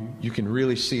 You can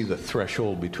really see the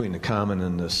threshold between the common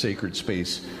and the sacred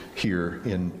space here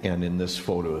in this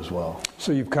photo as well.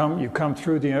 So you've come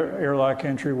through the airlock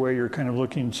entryway. You're kind of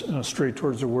looking straight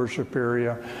towards the worship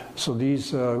area. So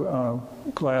these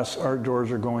glass art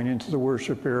doors are going into the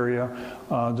worship area.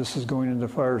 This is going into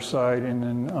fireside, and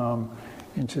then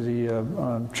into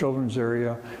the children's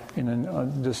area. And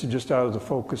then this is just out of the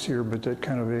focus here, but that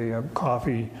kind of a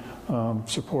coffee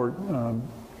support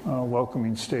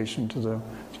welcoming station to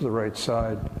the right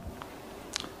side.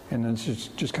 And then it's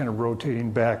just kind of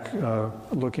rotating back,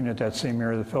 looking at that same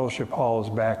area. The fellowship hall is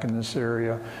back in this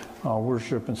area.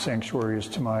 Worship and sanctuary is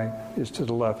to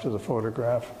the left of the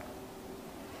photograph.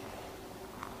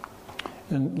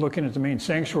 And looking at the main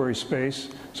sanctuary space,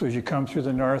 so as you come through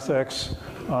the narthex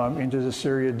into this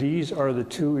area, these are the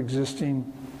two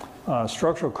existing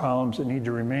structural columns that need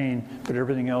to remain, but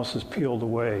everything else is peeled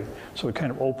away. So it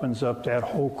kind of opens up that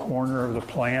whole corner of the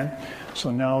plan.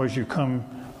 So now as you come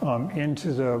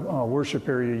into the worship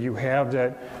area, you have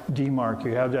that demarc,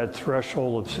 you have that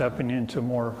threshold of stepping into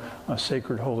more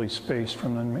sacred holy space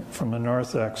from the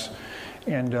narthex.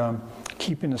 And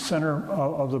keeping the center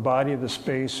of the body of the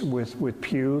space with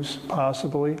pews,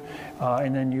 possibly,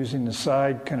 and then using the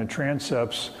side kind of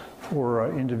transepts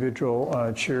for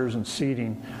individual chairs and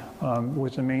seating.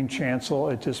 With the main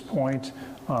chancel at this point,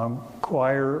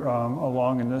 choir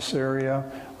along in this area,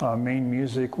 main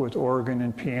music with organ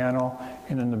and piano,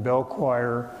 and then the bell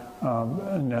choir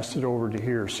nested over to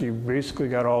here. So you've basically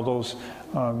got all those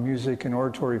music and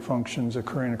oratory functions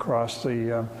occurring across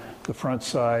the front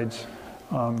sides.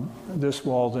 This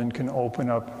wall then can open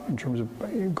up in terms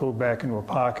of go back into a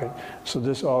pocket. So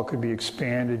this all could be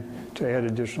expanded to add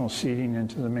additional seating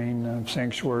into the main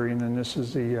sanctuary. And then this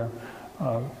is the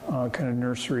kind of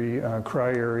nursery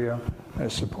cry area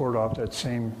as support off that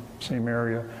same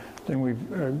area. Then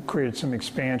we've created some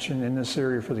expansion in this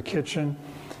area for the kitchen,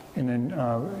 and then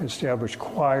established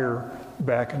choir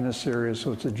back in this area,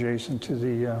 so it's adjacent to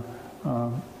the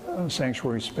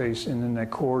sanctuary space, and then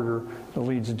that corridor that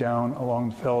leads down along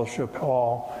the fellowship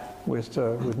hall with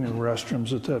new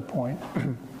restrooms at that point.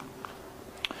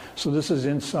 So this is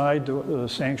inside the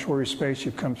sanctuary space.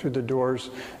 You've come through the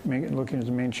doors, looking at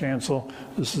the main chancel.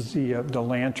 This is the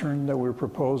lantern that we're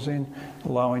proposing,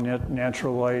 allowing that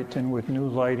natural light, and with new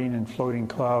lighting and floating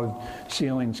cloud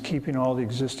ceilings, keeping all the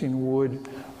existing wood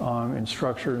and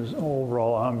structures,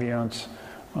 overall ambiance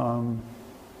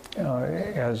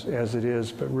as it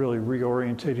is, but really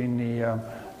reorientating the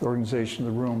organization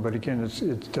of the room. But again,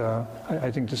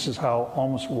 I think this is how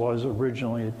almost was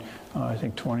originally, I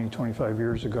think 20, 25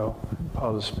 years ago,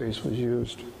 how the space was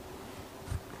used.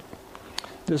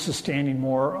 This is standing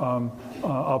more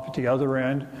up at the other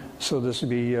end, so this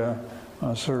would be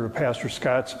sort of Pastor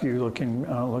Scott's view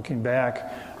looking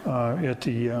back at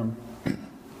the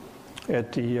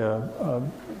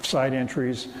side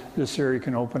entries. This area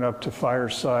can open up to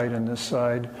fireside on this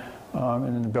side. And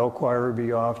then the bell choir would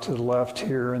be off to the left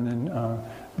here, and then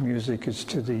music is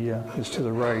to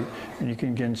the right. And you can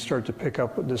again start to pick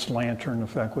up this lantern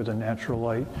effect with a natural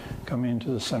light coming into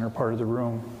the center part of the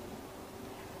room.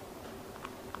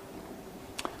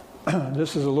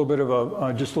 This is a little bit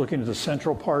of just looking at the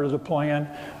central part of the plan,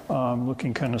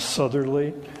 looking kind of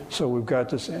southerly. So we've got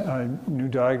this new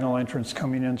diagonal entrance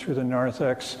coming in through the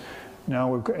narthex.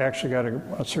 Now we've actually got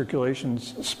a circulation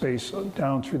space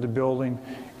down through the building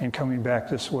and coming back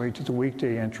this way to the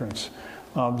weekday entrance.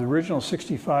 The original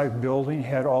 65 building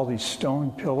had all these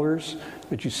stone pillars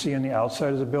that you see on the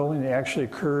outside of the building. They actually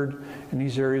occurred in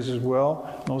these areas as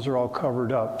well. Those are all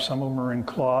covered up. Some of them are in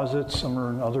closets, some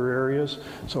are in other areas.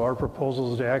 So our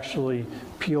proposal is to actually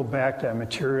peel back that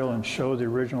material and show the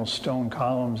original stone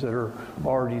columns that are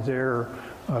already there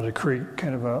to create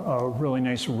kind of a really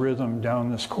nice rhythm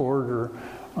down this corridor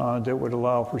that would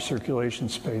allow for circulation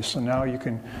space. So now you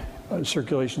can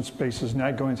circulation space is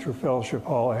not going through Fellowship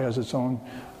Hall. It has its own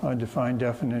defined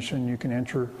definition. You can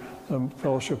enter the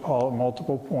Fellowship Hall at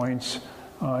multiple points,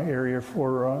 area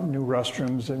for new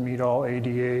restrooms that meet all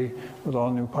ADA with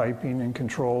all new piping and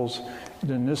controls.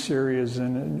 Then this area is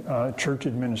in church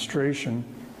administration,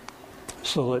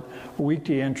 so that a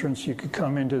weekday entrance, you could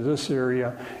come into this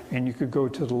area and you could go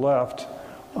to the left.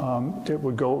 That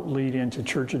would lead into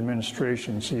church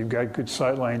administration. So you've got good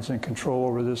sight lines and control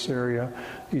over this area.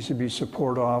 These would be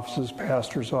support offices,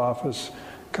 pastor's office,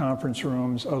 conference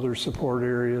rooms, other support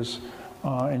areas.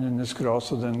 And then this could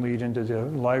also then lead into the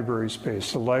library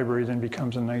space. The library then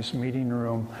becomes a nice meeting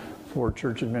room for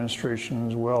church administration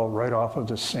as well, right off of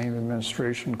the same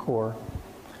administration core.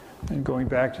 And going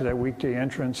back to that weekday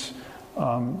entrance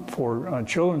for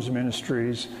children's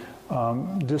ministries,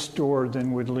 this door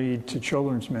then would lead to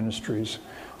children's ministries.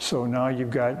 So now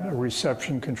you've got a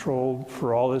reception control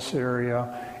for all this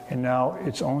area, and now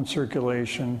its own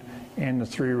circulation and the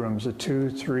 3 rooms, the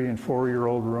 2, 3, and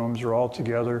 4-year-old rooms are all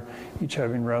together, each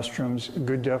having restrooms,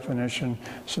 good definition.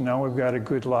 So now we've got a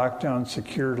good lockdown,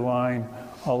 secured line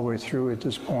all the way through at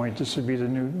this point. This would be the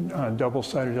new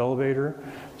double-sided elevator.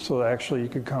 So actually you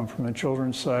could come from the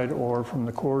children's side or from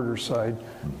the corridor side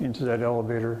into that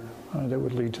elevator. That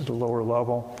would lead to the lower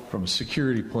level. From a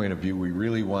security point of view, we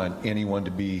really want anyone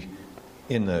to be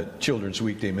in the children's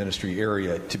weekday ministry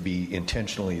area to be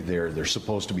intentionally there. They're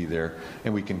supposed to be there,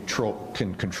 and we can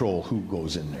control who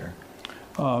goes in there.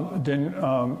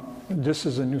 This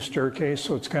is a new staircase,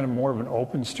 so it's kind of more of an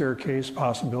open staircase,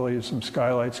 possibility of some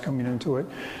skylights coming into it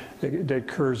that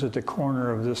occurs at the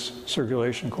corner of this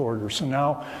circulation corridor. So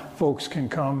now folks can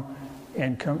come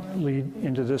and lead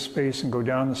into this space and go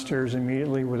down the stairs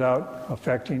immediately without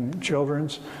affecting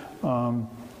children's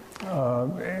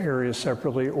area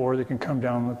separately, or they can come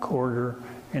down the corridor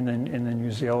and then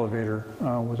use the elevator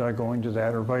without going to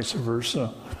that, or vice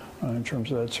versa in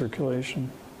terms of that circulation.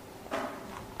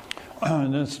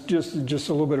 And it's just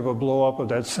a little bit of a blow up of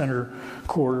that center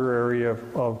corridor area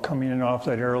of coming in off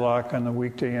that airlock on the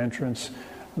weekday entrance,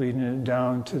 leading it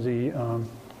down to the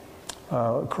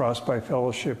across by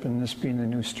Fellowship, and this being the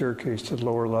new staircase to the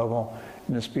lower level,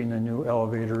 and this being the new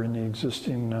elevator in the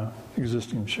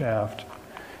existing shaft.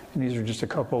 And these are just a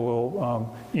couple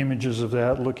little images of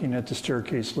that, looking at the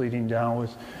staircase leading down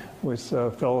with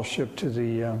Fellowship to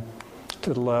the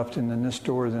left, and then this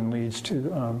door then leads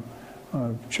to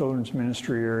children's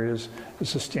ministry areas.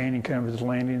 This is standing kind of at the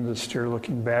landing of the stair,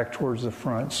 looking back towards the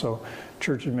front. So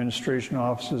church administration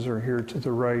offices are here to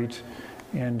the right,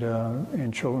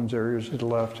 and children's areas to the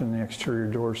left, and the exterior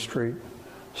door straight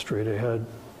ahead.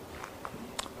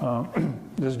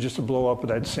 This is just a blow up of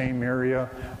that same area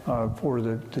for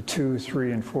the 2,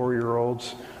 3, and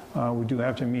 4-year-olds. We do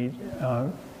have to meet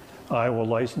Iowa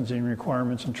licensing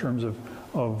requirements in terms of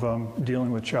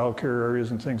dealing with child care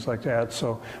areas and things like that.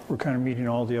 So we're kind of meeting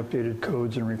all the updated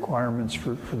codes and requirements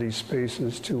for these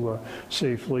spaces to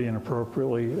safely and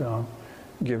appropriately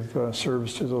give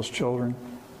service to those children.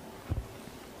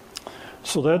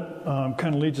 So that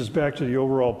kind of leads us back to the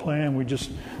overall plan. We've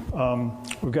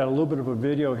got a little bit of a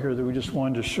video here that we just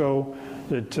wanted to show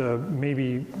that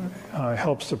maybe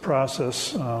helps the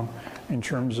process in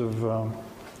terms of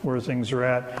where things are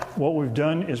at. What we've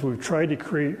done is we've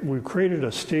created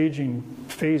a staging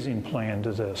phasing plan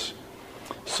to this,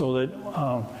 so that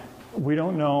we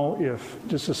don't know if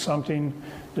this is something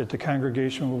that the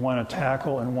congregation will want to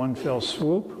tackle in one fell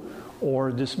swoop,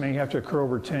 or this may have to occur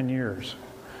over 10 years.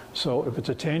 So if it's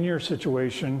a 10-year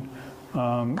situation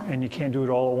and you can't do it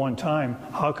all at one time,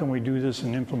 how can we do this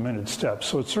in implemented steps?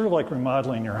 So it's sort of like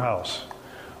remodeling your house.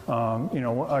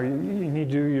 You need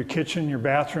to do your kitchen, your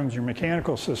bathrooms, your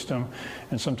mechanical system,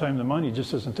 and sometimes the money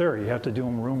just isn't there. You have to do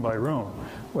them room by room.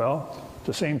 Well, at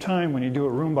the same time, when you do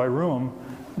it room by room,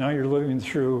 now you're living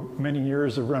through many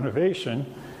years of renovation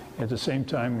at the same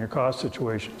time in your cost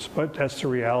situations. But that's the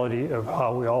reality of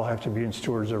how we all have to be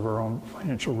stewards of our own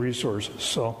financial resources.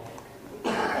 So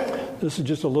this is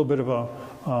just a little bit of a,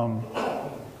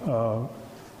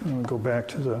 let me go back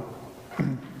to the,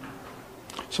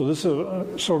 so this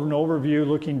is sort of an overview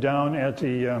looking down at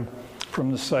the from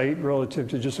the site relative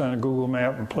to just on a Google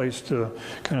map and placed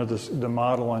kind of the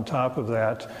model on top of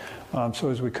that. So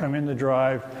as we come in the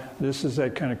drive, this is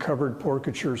that kind of covered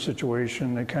portraiture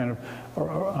situation that kind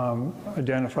of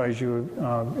identifies you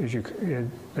as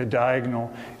the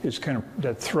diagonal is kind of,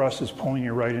 that thrust is pulling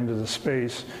you right into the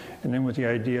space. And then with the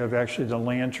idea of actually the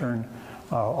lantern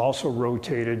also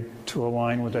rotated to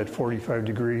align with that 45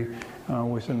 degree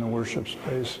within the worship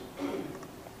space.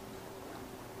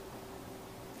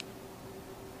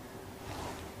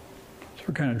 So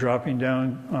we're kind of dropping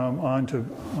down onto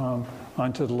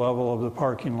the level of the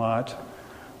parking lot.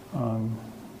 And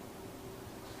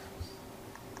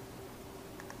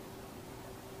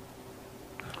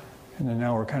then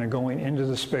now we're kind of going into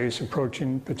the space,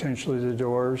 approaching potentially the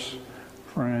doors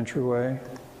for an entryway.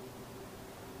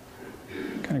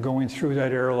 Kind of going through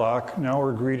that airlock. Now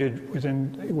we're greeted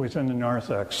within the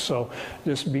narthex. So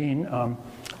this being a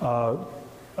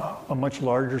much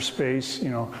larger space,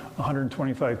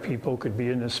 125 people could be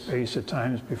in this space at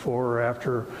times before or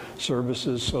after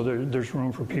services, so there's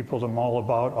room for people to mull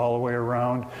about all the way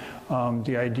around.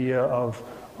 The idea of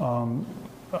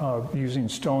using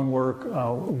stonework,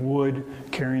 wood,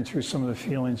 carrying through some of the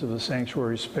feelings of the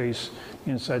sanctuary space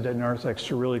inside that narthex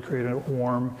to really create a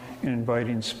warm and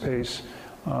inviting space.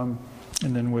 And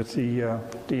then with the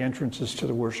entrances to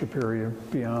the worship area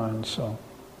beyond,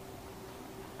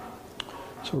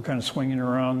 So we're kind of swinging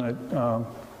around that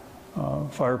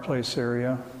fireplace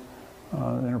area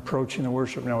and approaching the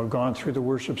worship. Now we've gone through the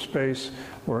worship space.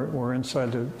 We're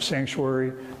inside the sanctuary.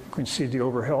 You can see the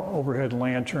overhead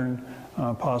lantern,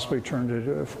 possibly turned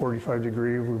at a 45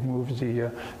 degree. We've moved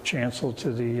the chancel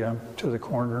to the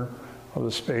corner of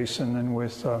the space, and then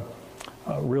with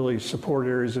really support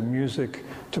areas of music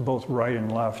to both right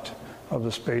and left of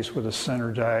the space with a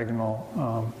center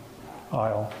diagonal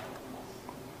aisle.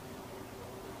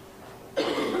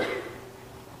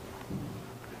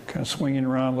 Kind of swinging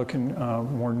around, looking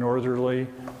more northerly.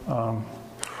 You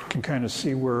can kind of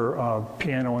see where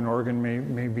piano and organ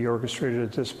may be orchestrated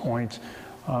at this point.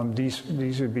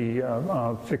 These would be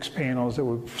fixed panels that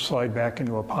would slide back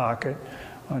into a pocket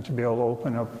to be able to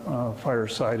open up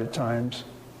fireside at times.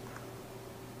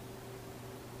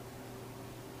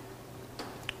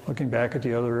 Looking back at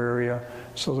the other area,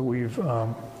 so that we've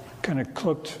kind of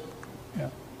clipped. Yeah.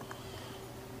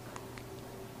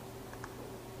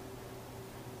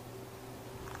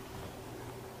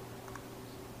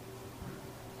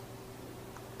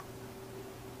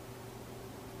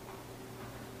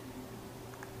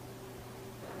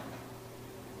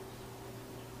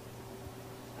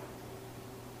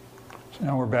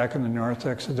 Now we're back in the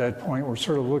narthex at that point. We're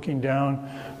sort of looking down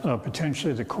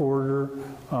potentially the corridor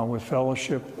with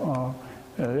fellowship.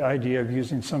 The idea of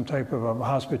using some type of a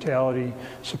hospitality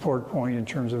support point in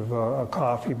terms of a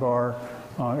coffee bar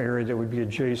area that would be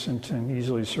adjacent and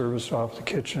easily serviced off the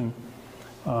kitchen.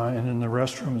 And then the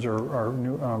restrooms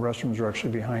restrooms are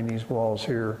actually behind these walls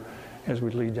here as we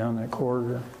lead down that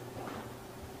corridor.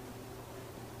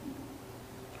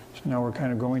 Now we're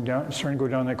kind of starting to go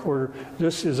down that corridor.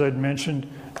 This, as I'd mentioned,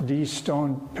 these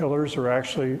stone pillars are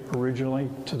actually originally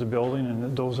to the building,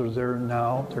 and those are there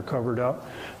now. They're covered up.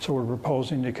 So we're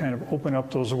proposing to kind of open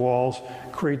up those walls,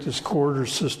 create this corridor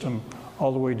system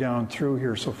all the way down through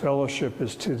here. So fellowship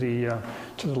is to the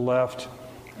left,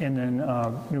 and then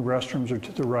new restrooms are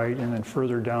to the right, and then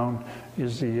further down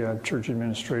is the church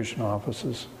administration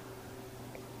offices.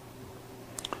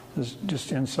 This is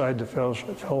just inside the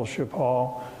fellowship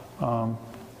hall.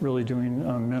 Really doing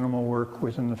minimal work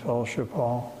within the fellowship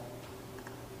hall.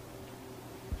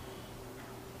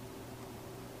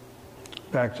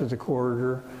 Back to the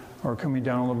corridor, or coming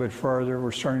down a little bit farther,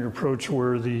 we're starting to approach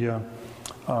where the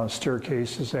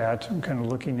staircase is at. I'm kind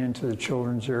of looking into the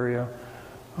children's area.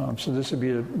 So this would be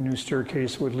a new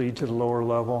staircase that would lead to the lower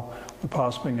level, with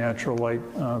possibly natural light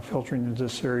filtering into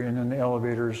this area, and then the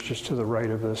elevator is just to the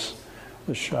right of this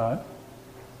shot.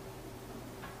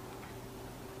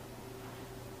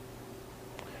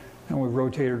 And we've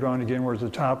rotated around again. We're at the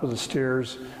top of the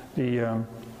stairs. The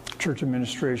church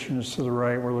administration is to the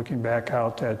right. We're looking back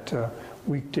out that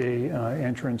weekday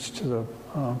entrance to the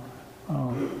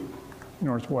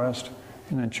northwest.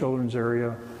 And then children's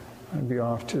area would be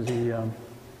off to the...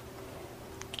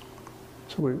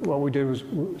 what we did was,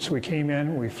 we came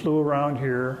in, we flew around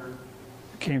here,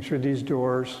 came through these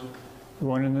doors, we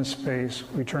went in this space,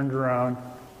 we turned around,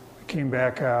 we came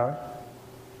back out,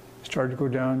 started to go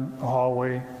down the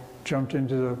hallway, jumped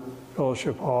into the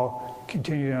fellowship hall,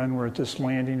 continued on. We're at this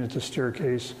landing at the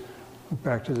staircase,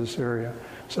 back to this area.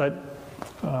 So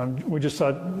we just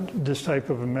thought this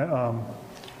type of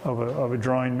of a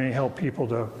drawing may help people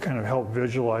to kind of help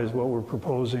visualize what we're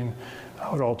proposing,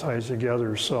 how it all ties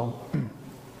together. So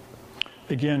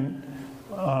again,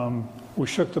 we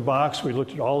shook the box. We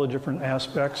looked at all the different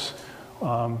aspects.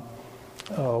 One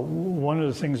of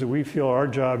the things that we feel our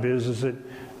job is that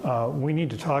we need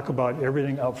to talk about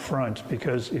everything up front,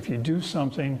 because if you do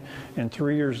something and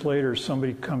 3 years later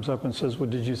somebody comes up and says, well,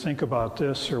 did you think about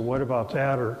this, or what about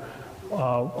that, or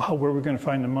where are we going to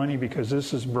find the money because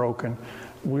this is broken,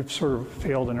 we've sort of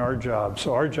failed in our job.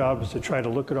 So our job is to try to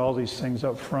look at all these things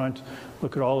up front,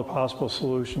 look at all the possible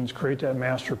solutions, create that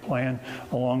master plan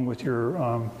along with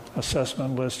your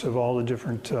assessment list of all the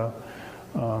different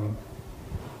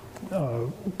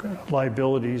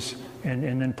liabilities,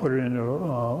 and then put it into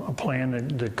a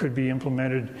plan that could be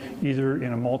implemented either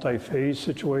in a multi-phase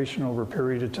situation over a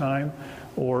period of time,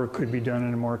 or it could be done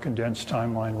in a more condensed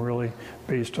timeline, really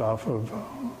based off of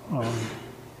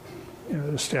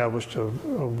established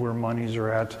of where monies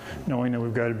are at, knowing that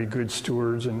we've got to be good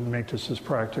stewards and make this as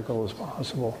practical as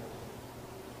possible.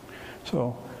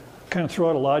 So kind of throw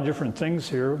out a lot of different things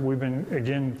here. We've been,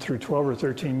 again, through 12 or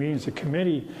 13 meetings. The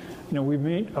committee, we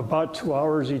meet about 2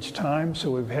 hours each time,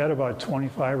 so we've had about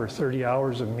 25 or 30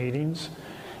 hours of meetings.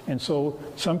 And so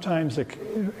sometimes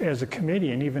as a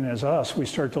committee, and even as us, we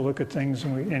start to look at things,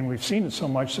 and we've seen it so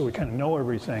much so we kind of know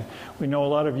everything. We know a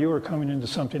lot of you are coming into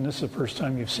something, this is the first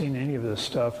time you've seen any of this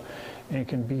stuff, and it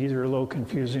can be either a little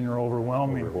confusing or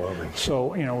overwhelming.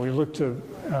 So, we look to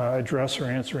address or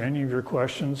answer any of your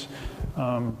questions.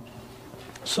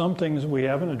 Some things we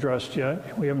haven't addressed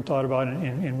yet, we haven't thought about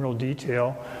in real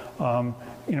detail.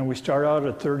 We start out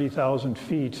at 30,000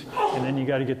 feet, and then you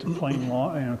got to get the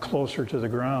plane closer to the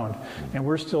ground. And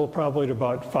we're still probably at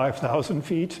about 5,000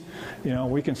 feet.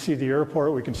 We can see the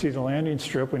airport, we can see the landing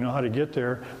strip, we know how to get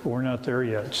there, but we're not there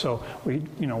yet. So we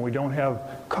don't have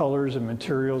colors and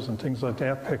materials and things like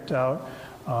that picked out.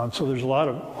 So there's a lot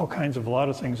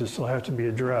of things that still have to be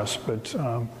addressed. But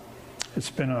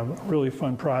it's been a really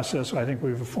fun process. I think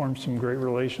we've formed some great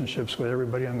relationships with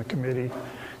everybody on the committee,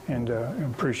 and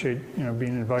appreciate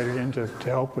being invited in to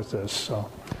help with this. So,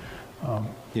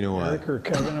 Eric or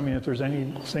Kevin, if there's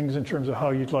any things in terms of how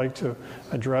you'd like to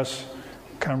address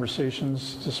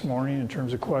conversations this morning in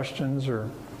terms of questions or.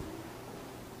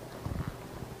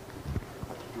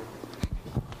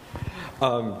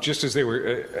 Just as they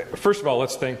were, first of all,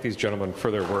 let's thank these gentlemen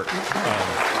for their work.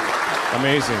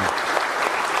 Amazing.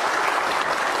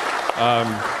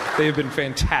 They have been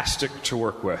fantastic to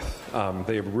work with.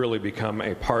 They have really become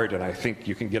a part, and I think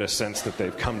you can get a sense that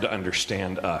they've come to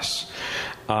understand us.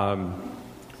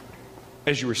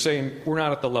 As you were saying, we're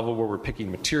not at the level where we're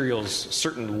picking materials,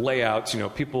 certain layouts.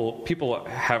 People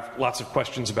have lots of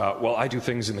questions about, well, I do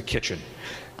things in the kitchen.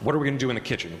 What are we going to do in the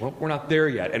kitchen? Well, we're not there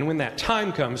yet. And when that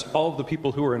time comes, all of the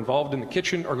people who are involved in the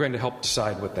kitchen are going to help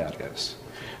decide what that is.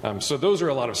 So those are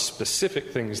a lot of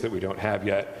specific things that we don't have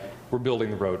yet. We're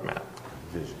building the roadmap.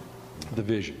 The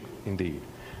vision, indeed.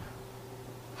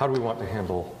 How do we want to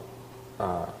handle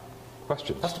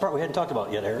questions? That's the part we hadn't talked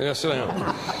about yet, Eric. Yes, I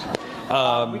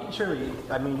know. We can surely,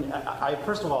 I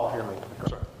first of all, hear me.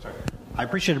 Sorry. I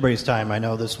appreciate everybody's time. I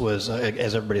know this was,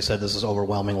 as everybody said, this is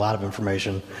overwhelming, a lot of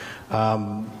information.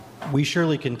 We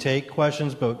surely can take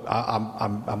questions, but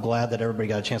I'm glad that everybody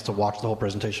got a chance to watch the whole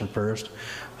presentation first.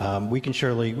 We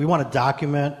want to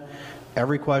document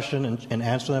every question and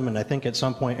answer them, and I think at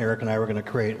some point Eric and I were going to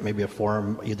create maybe a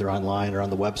forum either online or on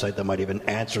the website that might even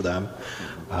answer them.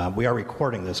 We are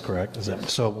recording this, correct?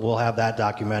 So we'll have that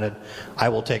documented. I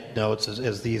will take notes,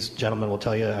 as these gentlemen will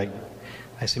tell you.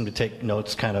 I seem to take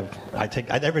notes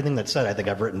everything that's said I think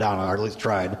I've written down, or at least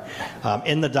tried.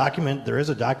 In the document, there is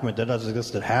a document that does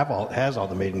exist that has all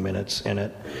the meeting minutes in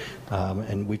it,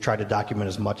 and we try to document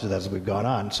as much of that as we've gone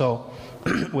on. So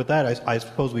with that, I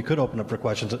suppose we could open up for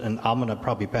questions, and I'm going to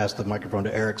probably pass the microphone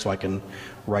to Eric so I can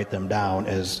write them down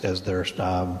as they're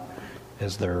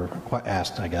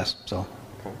asked, I guess. So.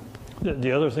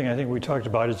 The other thing I think we talked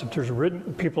about is if there's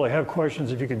people that have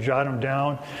questions, if you could jot them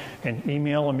down and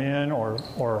email them in, or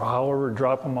however,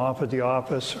 drop them off at the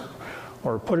office,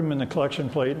 or put them in the collection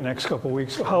plate the next couple of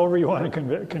weeks, however you want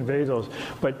to convey those.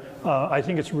 But I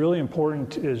think it's really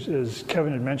important, as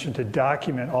Kevin had mentioned, to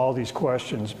document all these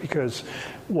questions, because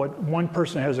what one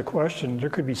person has a question, there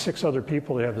could be 6 other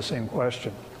people that have the same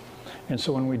question. And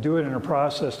so when we do it in a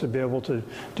process to be able to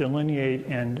delineate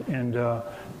and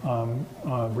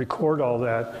record all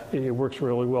that, it works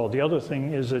really well. The other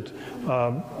thing is that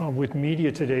with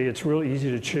media today, it's really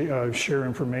easy to share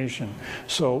information.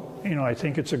 So, I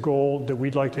think it's a goal that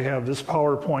we'd like to have this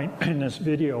PowerPoint and this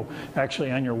video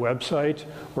actually on your website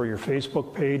or your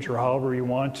Facebook page or however you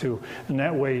want to. And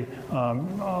that way,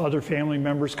 other family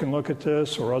members can look at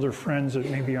this, or other friends that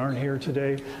maybe aren't here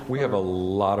today. We have a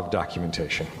lot of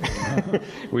documentation.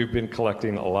 We've been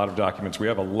collecting a lot of documents. We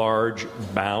have a large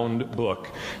bound book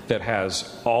that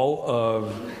has all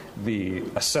of the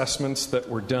assessments that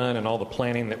were done and all the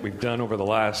planning that we've done over the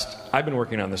last, I've been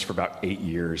working on this for about 8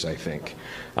 years, I think.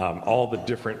 All the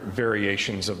different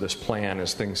variations of this plan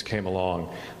as things came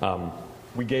along.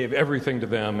 We gave everything to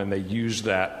them, and they used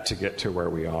that to get to where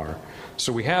we are.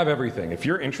 So we have everything. If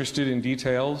you're interested in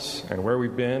details and where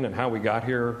we've been and how we got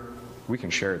here, we can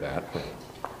share that.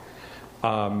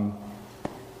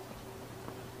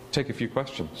 Take a few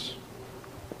questions.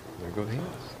 There go the hands.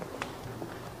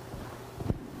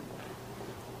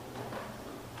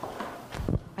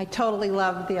 I totally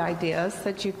love the ideas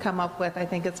that you've come up with. I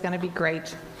think it's going to be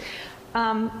great.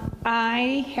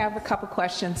 I have a couple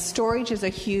questions. Storage is a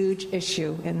huge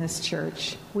issue in this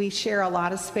church. We share a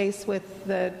lot of space with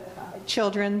the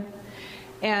children,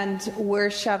 and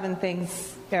we're shoving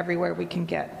things everywhere we can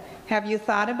get. Have you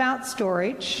thought about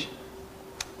storage?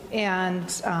 And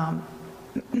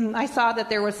I saw that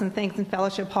there were some things in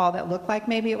Fellowship Hall that looked like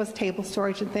maybe it was table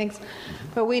storage and things,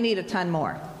 but we need a ton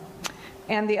more.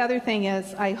 And the other thing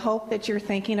is, I hope that you're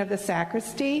thinking of the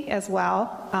sacristy as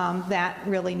well. That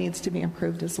really needs to be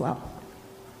improved as well.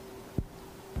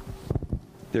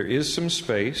 There is some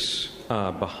space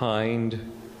behind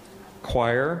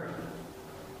choir.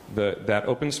 That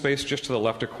open space just to the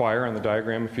left of choir on the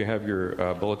diagram, if you have your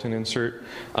bulletin insert,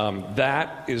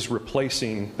 that is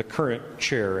replacing the current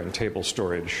chair and table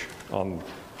storage on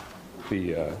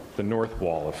the north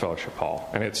wall of Fellowship Hall.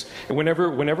 And it's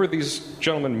whenever these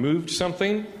gentlemen moved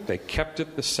something, they kept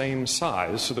it the same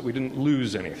size so that we didn't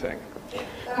lose anything.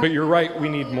 But you're right, we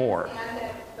need more.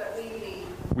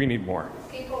 We need more.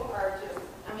 People are just,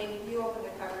 you open the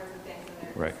cupboards and things,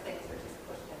 and right. Things are just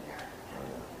pushed in there.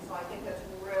 And so I think that's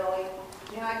really,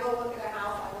 I go look at a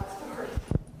house, I want storage.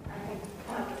 I think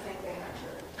I want the same thing at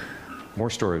church. More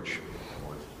storage.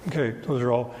 Okay, those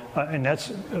are all, and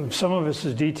that's, some of this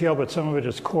is detail, but some of it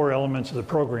is core elements of the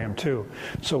program too.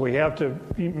 So we have to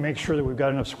make sure that we've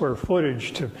got enough square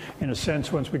footage to, in a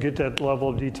sense, once we get that level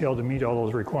of detail, to meet all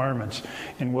those requirements.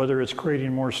 And whether it's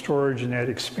creating more storage in that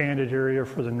expanded area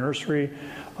for the nursery,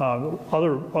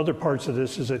 other parts of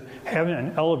this is that having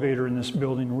an elevator in this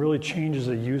building really changes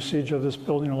the usage of this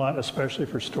building a lot, especially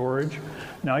for storage.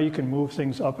 Now you can move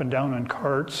things up and down on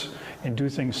carts and do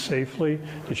things safely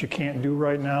that you can't do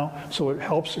right now. So it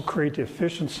helps to create the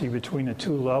efficiency between the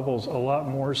two levels a lot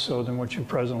more so than what you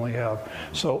presently have.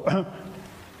 So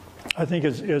I think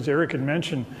as Eric had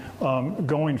mentioned,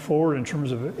 going forward in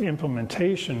terms of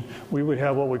implementation, we would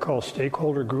have what we call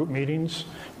stakeholder group meetings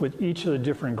with each of the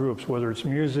different groups, whether it's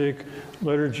music,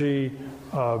 liturgy,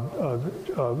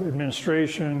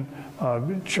 administration,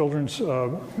 children's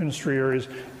ministry areas,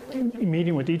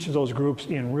 meeting with each of those groups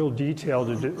in real detail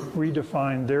to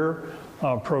redefine their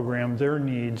program, their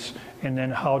needs, and then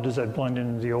how does that blend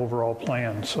into the overall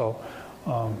plan. So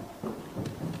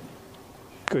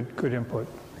good input.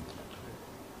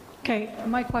 Okay,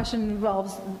 my question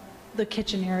involves the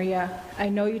kitchen area. I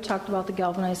know you talked about the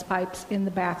galvanized pipes in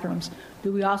the bathrooms.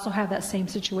 Do we also have that same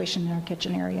situation in our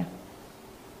kitchen area?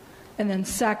 And then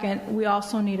second, we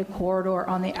also need a corridor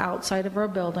on the outside of our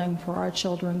building for our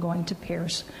children going to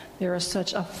Pierce. There is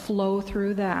such a flow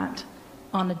through that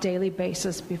on a daily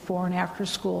basis before and after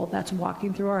school. That's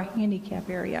walking through our handicap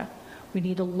area. We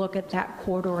need to look at that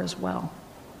corridor as well.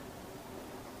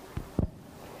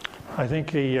 I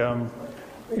think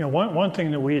one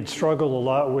thing that we had struggled a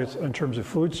lot with in terms of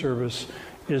food service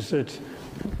is that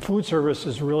food service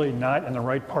is really not in the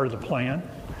right part of the plan.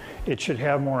 It should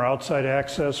have more outside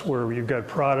access where you've got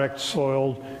product,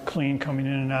 soiled, clean, coming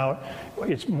in and out.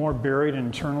 It's more buried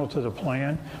internal to the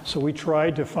plan. So we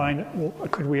tried to find,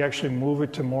 could we actually move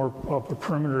it to more of a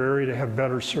perimeter area to have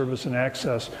better service and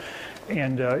access?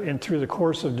 And through the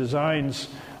course of designs,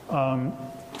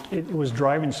 it was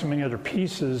driving so many other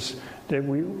pieces that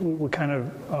we kind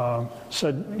of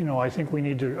said, I think we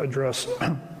need to address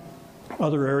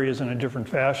other areas in a different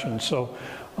fashion. So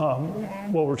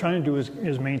what we're trying to do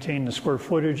is maintain the square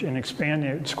footage and expand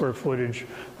the square footage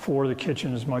for the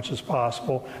kitchen as much as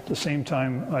possible. At the same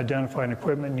time, identifying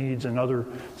equipment needs and other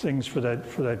things for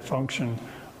that function.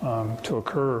 to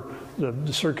occur.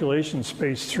 The circulation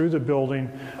space through the building,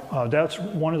 that's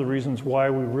one of the reasons why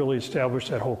we really established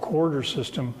that whole corridor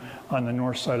system on the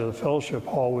north side of the fellowship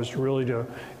hall, was really to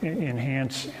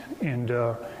enhance and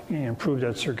improve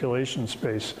that circulation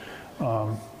space.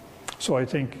 So I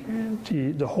think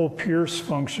the whole Pierce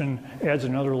function adds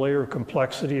another layer of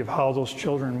complexity of how those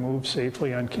children move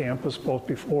safely on campus, both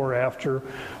before or after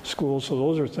school. So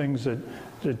those are things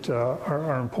that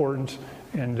are important,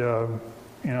 and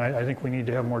I think we need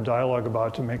to have more dialogue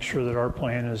about to make sure that our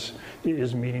plan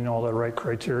is meeting all the right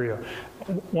criteria.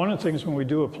 One of the things when we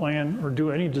do a plan or do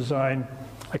any design,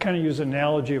 I kind of use the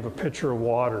analogy of a pitcher of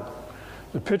water.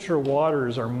 The pitcher of water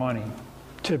is our money,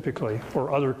 typically,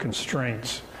 or other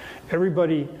constraints.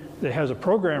 Everybody that has a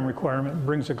program requirement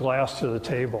brings a glass to the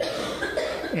table.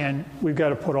 And we've got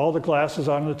to put all the glasses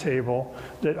on the table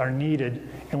that are needed,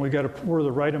 and we've got to pour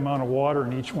the right amount of water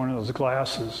in each one of those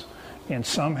glasses. And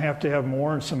some have to have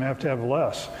more and some have to have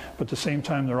less, but at the same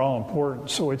time they're all important.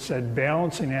 So it's that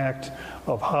balancing act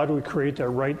of how do we create that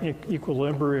right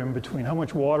equilibrium between how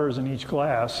much water is in each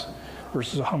glass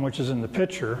versus how much is in the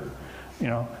pitcher.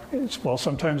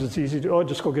 Sometimes it's easy to,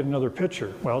 just go get another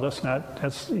pitcher. Well,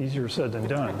 that's easier said than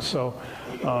done. So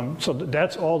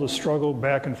that's all the struggle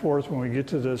back and forth when we get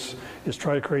to this, is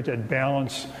try to create that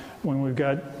balance when we've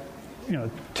got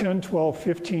 10, 12,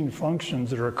 15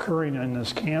 functions that are occurring on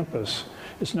this campus.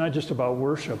 It's not just about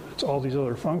worship, it's all these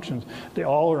other functions. They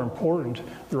all are important,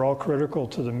 they're all critical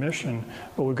to the mission,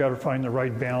 but we've got to find the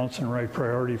right balance and right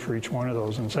priority for each one of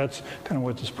those, and that's kind of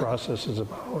what this process is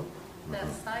about. That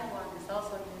sidewalk is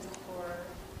also used for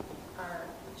our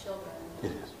children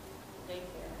daycare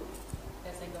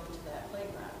as they go to that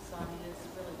playground. So I mean, it's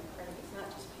really incredible. It's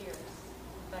not just Pierce.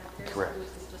 In fact, Pierce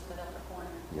is just at the corner.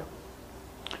 Yep.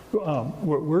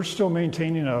 We're still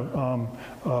maintaining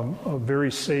a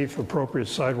very safe, appropriate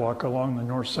sidewalk along the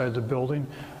north side of the building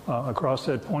across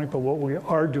that point. But what we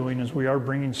are doing is we are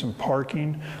bringing some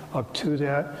parking up to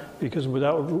that, because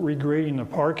without regrading the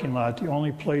parking lot, the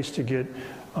only place to get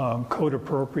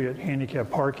code-appropriate handicap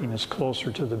parking is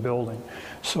closer to the building.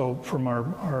 So from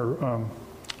on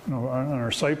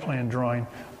our site plan drawing,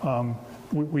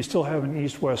 we still have an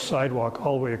east-west sidewalk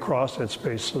all the way across that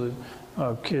space so that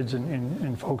kids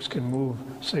and folks can move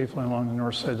safely along the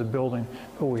north side of the building.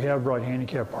 But we have brought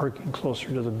handicap parking closer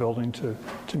to the building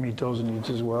to meet those needs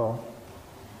as well.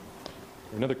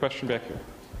 Another question back here.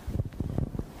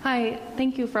 Hi,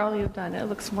 thank you for all you've done. It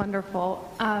looks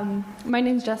wonderful. My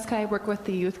name's Jessica. I work with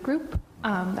the youth group, the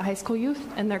high school youth,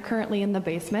 and they're currently in the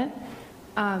basement.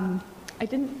 I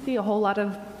didn't see a whole lot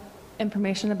of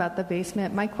information about the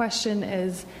basement. My question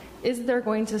is there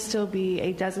going to still be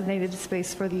a designated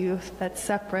space for the youth that's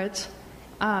separate?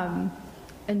 And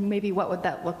maybe what would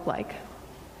that look like?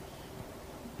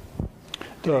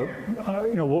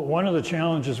 One of the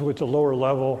challenges with the lower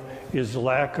level is the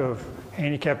lack of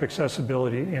handicap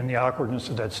accessibility and the awkwardness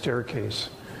of that staircase.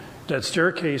 That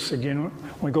staircase, again,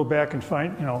 when we go back and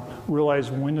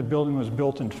realize when the building was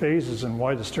built in phases and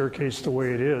why the staircase the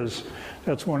way it is,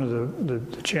 that's one of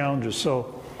the challenges.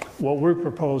 So what we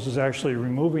propose is actually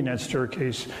removing that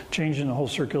staircase, changing the whole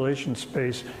circulation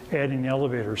space, adding the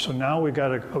elevator. So now we've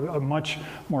got a much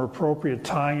more appropriate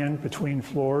tie-in between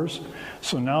floors.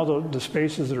 So now the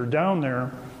spaces that are down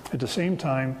there, at the same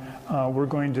time, we're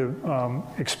going to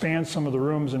expand some of the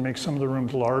rooms and make some of the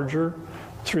rooms larger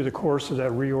through the course of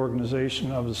that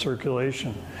reorganization of the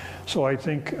circulation. So I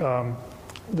think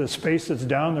the space that's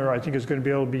down there, I think, is going to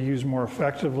be able to be used more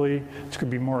effectively. It's going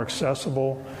to be more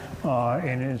accessible,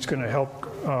 and it's going to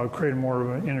help create more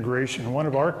of an integration. One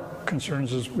of our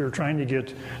concerns is we were trying to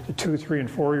get the 2-, 3-, and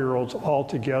 4-year-olds all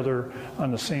together on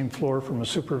the same floor from a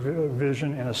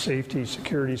supervision and a safety,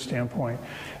 security standpoint.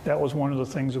 That was one of the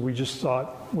things that we just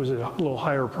thought was a little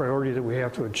higher priority that we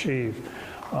have to achieve.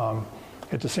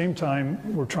 At the same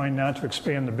time, we're trying not to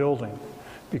expand the building,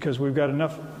 because we've got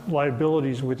enough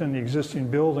liabilities within the existing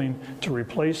building to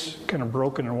replace kind of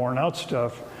broken and worn out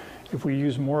stuff. If we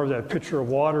use more of that pitcher of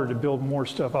water to build more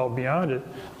stuff out beyond it,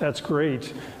 that's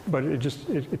great, but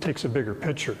it takes a bigger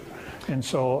picture. And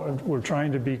so we're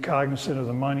trying to be cognizant of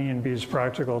the money and be as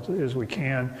practical as we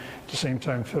can, at the same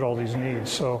time fit all these needs.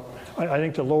 So I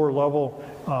think the lower level,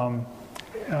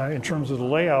 in terms of the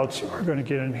layouts, are going to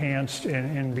get enhanced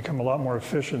and become a lot more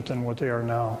efficient than what they are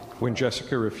now. When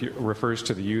Jessica refers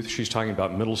to the youth, she's talking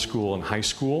about middle school and high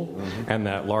school, and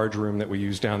that large room that we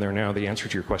use down there now. The answer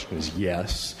to your question is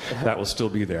yes, that will still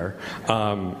be there.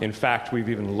 In fact, we've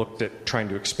even looked at trying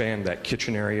to expand that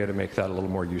kitchen area to make that a little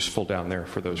more useful down there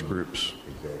for those groups.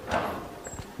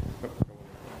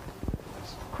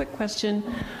 Quick question.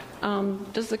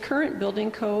 Does the current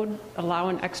building code allow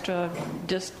an extra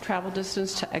travel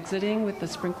distance to exiting with the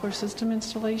sprinkler system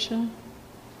installation?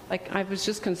 Like, I was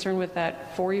just concerned with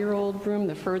that 4-year-old room,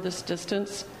 the furthest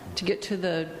distance to get to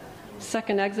the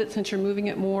second exit, since you're moving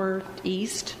it more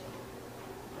east.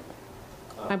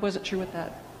 I wasn't sure what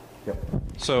that.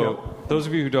 So, those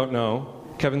of you who don't know,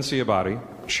 Kevin Ciabatti,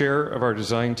 chair of our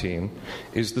design team,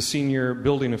 is the senior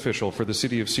building official for the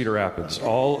city of Cedar Rapids.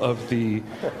 All of the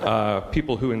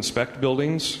people who inspect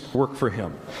buildings work for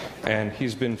him. And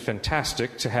he's been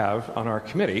fantastic to have on our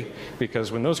committee,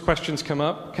 because when those questions come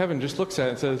up, Kevin just looks at it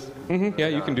and says, yeah,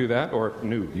 you can do that, or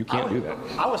no, you can't do that.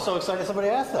 I was so excited somebody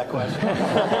asked that question.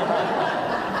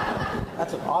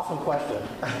 That's an awesome question.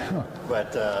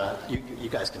 But you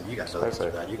guys know the answer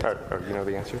to that. You know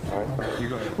the answer? All right. You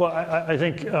go ahead. Well, I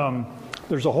think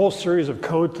there's a whole series of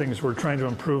code things we're trying to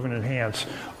improve and enhance.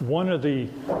 One of the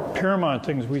paramount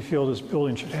things we feel this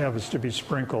building should have is to be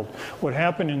sprinkled. What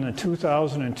happened in the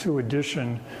 2002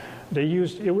 edition, they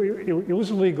used, it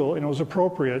was legal and it was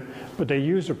appropriate, but they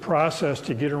used a process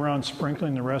to get around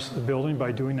sprinkling the rest of the building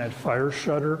by doing that fire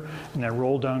shutter and that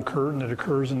roll down curtain that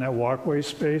occurs in that walkway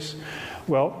space.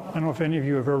 Well, I don't know if any of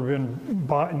you have ever been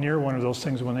near one of those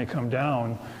things when they come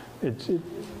down.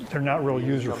 They're not real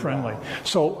user friendly.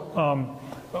 So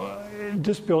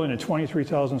this building at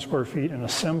 23,000 square feet, an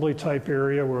assembly type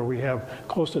area where we have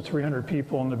close to 300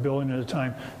 people in the building at a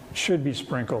time, should be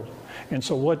sprinkled. And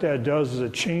so what that does is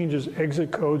it changes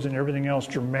exit codes and everything else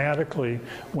dramatically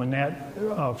when that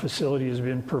facility has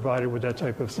been provided with that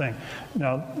type of thing.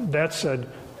 Now, that said,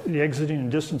 the exiting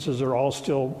and distances are all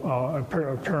still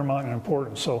paramount and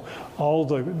important. So all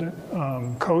the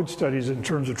code studies in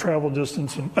terms of travel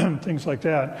distance and things like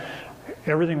that,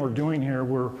 everything we're doing here,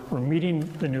 we're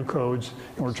meeting the new codes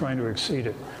and we're trying to exceed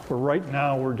it. But right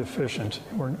now we're deficient.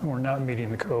 We're not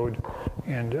meeting the code,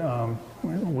 and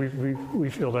we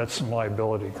feel that's some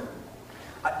liability.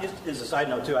 Just as a side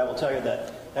note too, I will tell you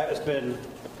that has been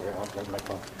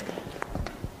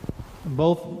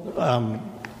both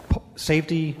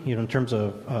safety, in terms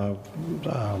of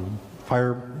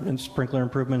fire and sprinkler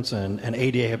improvements, and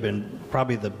ADA have been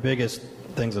probably the biggest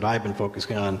things that I've been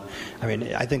focusing on. I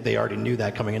mean, I think they already knew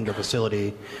that coming into a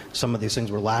facility, some of these things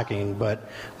were lacking, but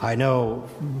I know,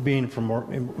 being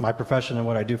from my profession and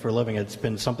what I do for a living, it's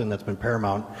been something that's been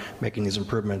paramount, making these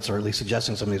improvements, or at least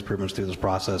suggesting some of these improvements through this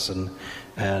process, and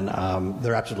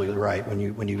they're absolutely right.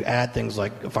 When you add things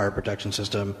like a fire protection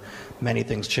system, many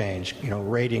things change.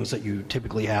 Ratings that you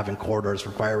typically have in corridors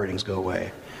for fire ratings go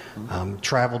away.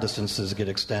 Travel distances get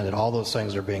extended. All those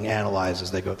things are being analyzed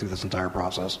as they go through this entire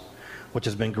process, which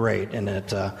has been great. And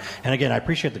again, I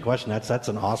appreciate the question. That's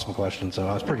an awesome question. So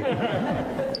I was pretty.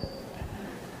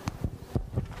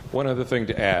 One other thing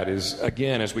to add is,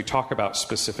 again, as we talk about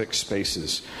specific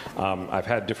spaces, I've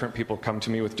had different people come to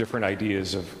me with different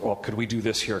ideas of, well, could we do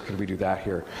this here? Could we do that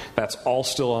here? That's all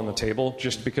still on the table.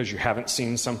 Just because you haven't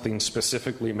seen something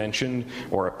specifically mentioned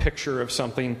or a picture of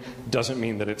something doesn't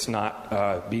mean that it's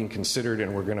not being considered,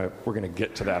 and we're gonna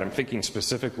get to that. I'm thinking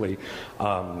specifically,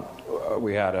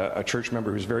 we had a church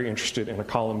member who's very interested in a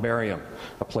columbarium,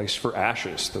 a place for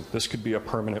ashes, that this could be a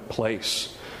permanent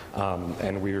place,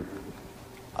 and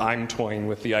I'm toying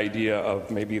with the idea of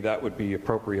maybe that would be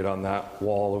appropriate on that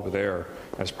wall over there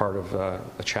as part of a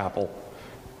chapel,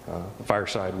 a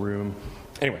fireside room.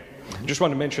 Anyway, just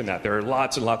wanted to mention that. There are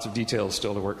lots and lots of details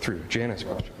still to work through. Janet's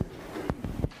question.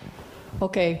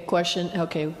 Okay, question.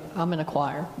 Okay, I'm in a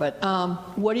choir, but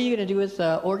what are you going to do with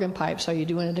the organ pipes? Are you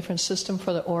doing a different system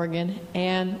for the organ?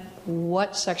 And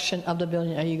what section of the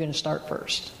building are you going to start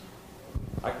first?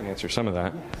 I can answer some of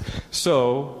that.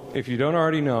 So, if you don't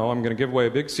already know, I'm going to give away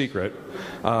a big secret.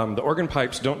 The organ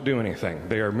pipes don't do anything.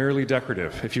 They are merely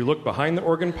decorative. If you look behind the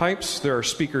organ pipes, there are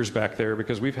speakers back there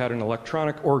because we've had an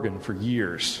electronic organ for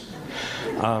years.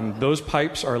 Those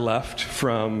pipes are left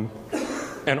from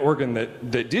an organ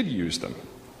that did use them.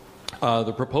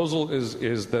 The proposal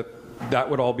is that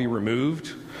would all be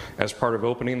removed as part of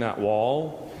opening that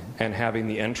wall and having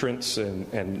the entrance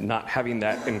and not having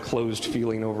that enclosed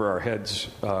feeling over our heads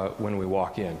when we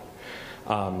walk in.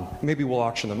 Maybe we'll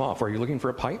auction them off. Are you looking for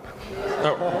a pipe?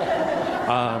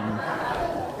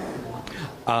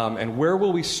 Oh. And where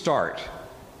will we start?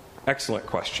 Excellent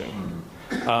question.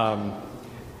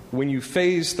 When you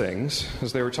phase things,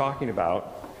 as they were talking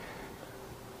about,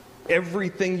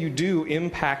 everything you do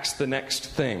impacts the next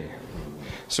thing.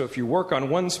 So if you work on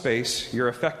one space, you're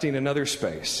affecting another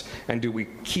space. And do we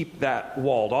keep that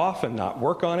walled off and not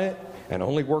work on it and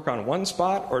only work on one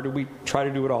spot, or do we try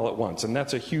to do it all at once? And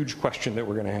that's a huge question that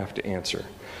we're going to have to answer.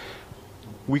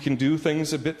 We can do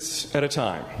things a bit at a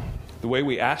time. The way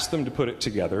we ask them to put it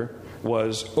together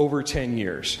was over 10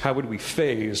 years. How would we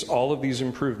phase all of these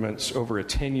improvements over a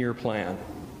 10-year plan?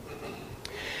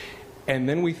 And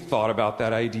then we thought about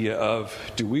that idea of,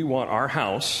 do we want our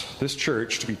house, this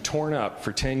church, to be torn up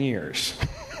for 10 years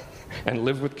and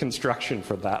live with construction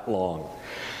for that long?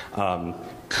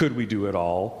 Could we do it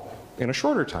all in a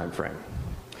shorter time frame?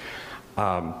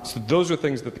 So those are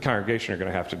things that the congregation are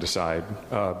going to have to decide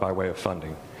by way of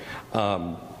funding.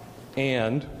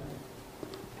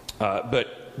 But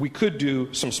we could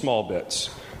do some small bits.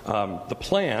 The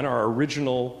plan, our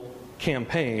original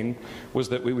campaign, was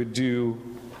that we would do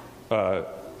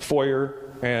foyer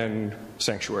and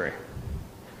sanctuary.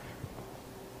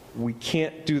 We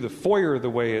can't do the foyer the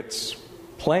way it's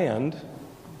planned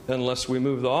unless we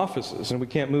move the offices, and we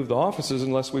can't move the offices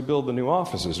unless we build the new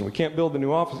offices, and we can't build the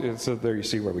new offices. So there you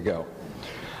see where we go.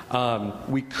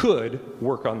 We could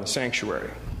work on the sanctuary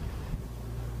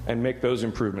and make those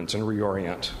improvements and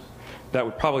reorient. That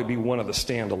would probably be one of the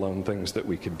standalone things that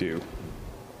we could do.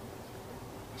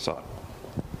 So.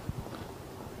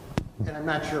 And I'm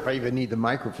not sure if I even need the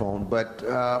microphone, but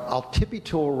I'll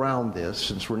tippy-toe around this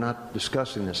since we're not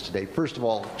discussing this today. First of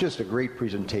all, just a great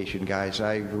presentation, guys.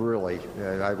 I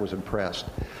was impressed.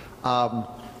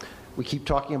 We keep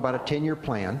talking about a 10-year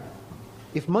plan.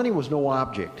 If money was no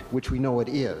object, which we know it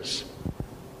is,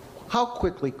 how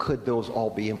quickly could those all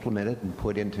be implemented and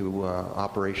put into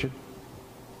operation?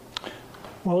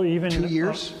 Well, even 2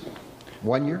 years?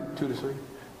 1 year? 2 to 3?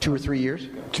 2 or 3 years?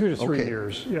 2 to 3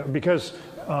 years, yeah, because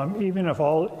even if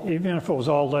it was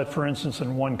all let, for instance,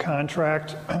 in one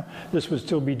contract, this would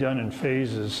still be done in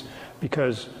phases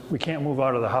because we can't move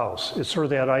out of the house. It's sort of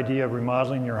that idea of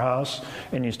remodeling your house,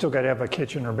 and you still got to have a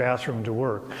kitchen or bathroom to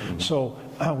work. Mm-hmm. So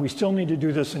we still need to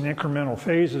do this in incremental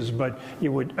phases, but it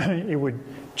would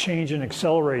change and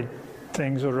accelerate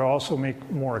things. It would also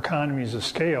make more economies of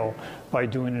scale by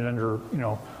doing it under,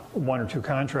 1 or 2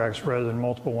 contracts rather than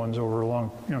multiple ones over a long,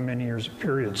 many years of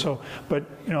period. So, but,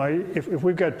 if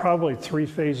we've got probably 3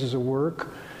 phases of work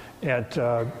at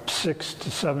 6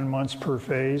 to 7 months per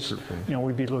phase,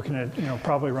 we'd be looking at,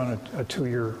 probably around a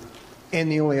 2-year. And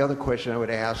the only other question I would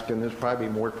ask, and this is probably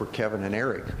more for Kevin and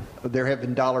Eric, there have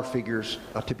been dollar figures,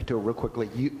 I'll tippy-toe real quickly,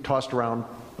 you tossed around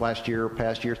last year or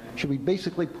past years. Should we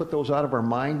basically put those out of our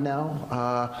mind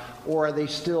now? Or are they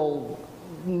still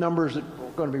numbers that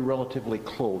are going to be relatively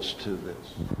close to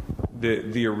this?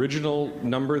 The original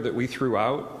number that we threw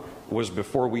out was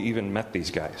before we even met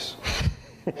these guys.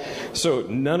 So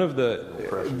none of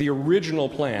the original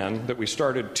plan that we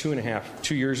started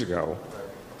 2 years ago,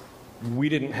 we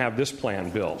didn't have this plan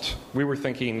built. We were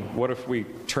thinking, what if we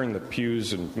turned the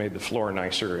pews and made the floor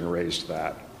nicer and raised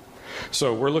that?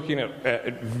 So we're looking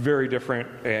at very different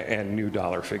and new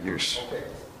dollar figures.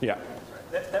 Yeah.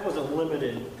 That was a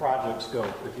limited project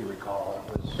scope, if you recall.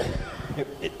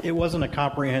 It wasn't a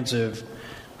comprehensive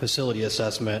facility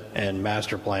assessment and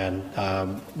master plan.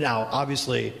 Now,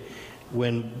 obviously,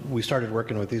 when we started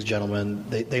working with these gentlemen,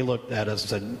 they looked at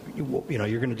us and said,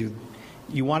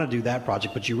 you want to do that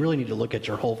project, but you really need to look at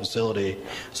your whole facility.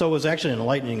 So it was actually an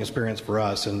enlightening experience for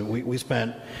us, and we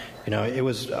spent, it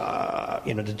was,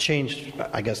 to change,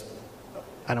 I guess,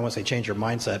 I don't want to say change your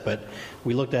mindset, but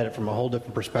we looked at it from a whole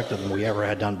different perspective than we ever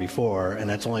had done before, and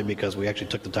that's only because we actually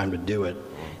took the time to do it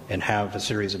and have a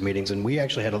series of meetings. And we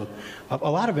actually had a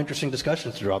lot of interesting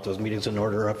discussions throughout those meetings in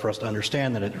order for us to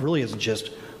understand that it really isn't just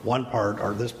one part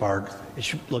or this part. It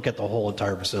should look at the whole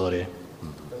entire facility.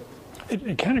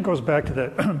 It kind of goes back to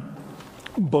that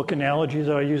book analogy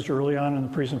that I used early on in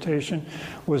the presentation,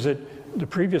 was that the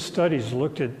previous studies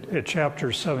looked at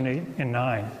chapters 7, 8, and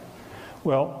 9.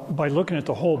 Well, by looking at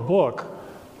the whole book,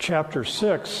 chapter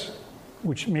 6,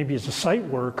 which maybe is the site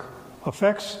work,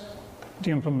 affects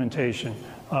the implementation.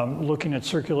 Looking at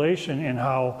circulation and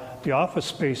how the office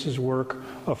spaces work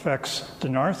affects the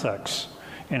narthex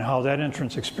and how that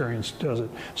entrance experience does it.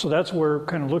 So that's where,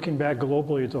 kind of looking back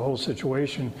globally at the whole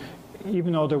situation,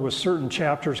 even though there was certain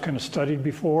chapters kind of studied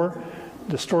before,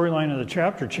 the storyline of the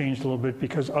chapter changed a little bit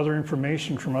because other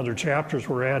information from other chapters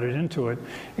were added into it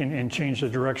and changed the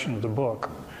direction of the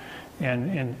book.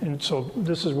 And so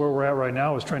this is where we're at right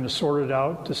now, is trying to sort it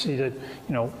out to see that,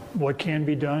 what can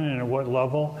be done and at what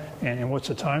level and what's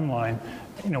the timeline.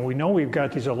 We know we've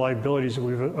got these liabilities that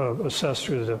we've assessed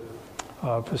through the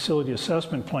facility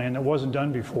assessment plan that wasn't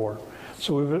done before.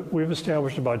 So we've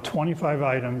established about 25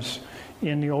 items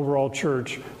in the overall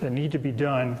church that need to be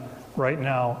done right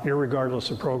now,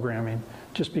 irregardless of programming,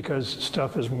 just because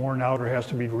stuff is worn out or has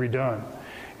to be redone.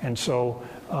 And so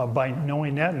by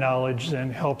knowing that knowledge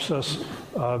then helps us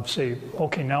say,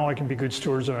 okay, now I can be good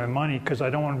stewards of my money because I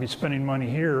don't want to be spending money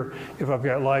here if I've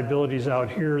got liabilities out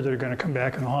here that are going to come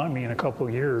back and haunt me in a couple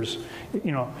of years.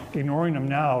 Ignoring them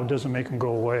now doesn't make them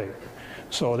go away.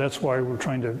 So that's why we're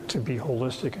trying to be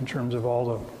holistic in terms of all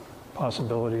the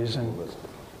possibilities. And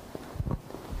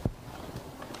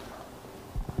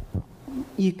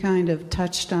you kind of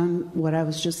touched on what I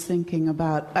was just thinking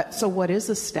about. So what is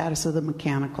the status of the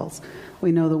mechanicals?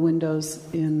 We know the windows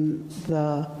in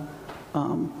the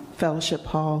fellowship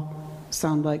hall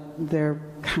sound like they're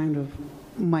kind of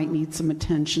might need some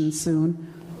attention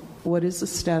soon. What is the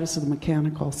status of the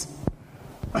mechanicals?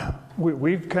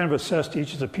 We've kind of assessed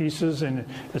each of the pieces, and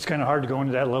it's kind of hard to go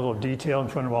into that level of detail in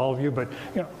front of all of you, but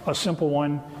a simple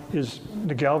one is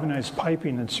the galvanized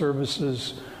piping that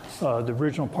services the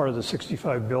original part of the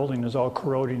 65 building is all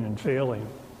corroding and failing.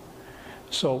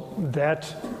 So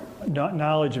that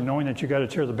knowledge of knowing that you got to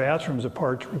tear the bathrooms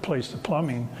apart to replace the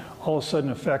plumbing all of a sudden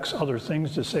affects other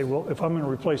things to say, well, if I'm going to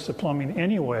replace the plumbing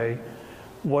anyway,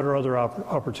 what are other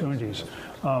opportunities?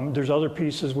 There's other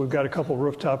pieces. We've got a couple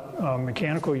rooftop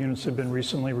mechanical units that have been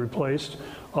recently replaced.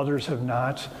 Others have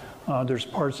not. There's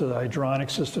parts of the hydronic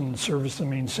system that service the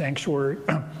main sanctuary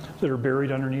that are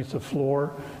buried underneath the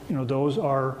floor. Those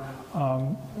are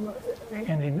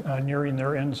nearing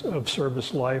their ends of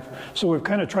service life. So we've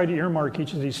kind of tried to earmark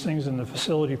each of these things in the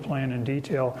facility plan in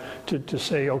detail to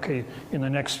say, okay, in the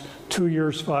next 2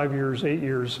 years, 5 years, 8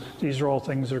 years, these are all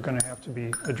things that are going to have to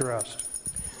be addressed.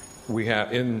 We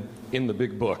have in the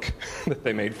big book that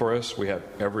they made for us, we have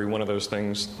every one of those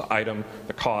things, the item,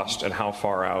 the cost, and how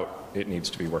far out it needs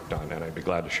to be worked on, and I'd be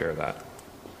glad to share that.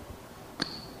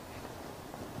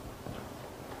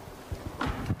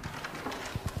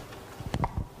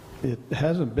 It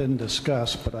hasn't been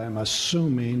discussed, but I'm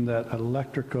assuming that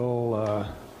electrical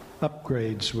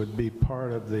upgrades would be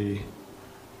part of the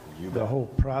whole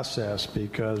process,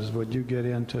 because when you get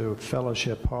into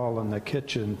fellowship hall and the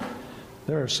kitchen,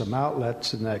 there are some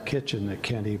outlets in that kitchen that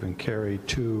can't even carry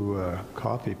 2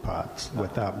 coffee pots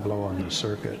without blowing the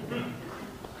circuit.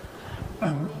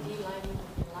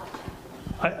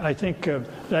 I think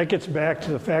that gets back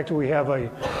to the fact that we have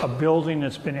a building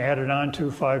that's been added on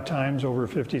to 5 times over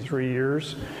 53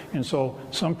 years. And so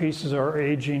some pieces are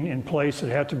aging in place that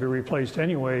have to be replaced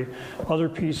anyway. Other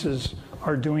pieces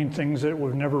are doing things that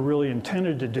we've never really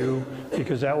intended to do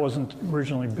because that wasn't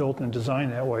originally built and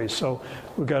designed that way. So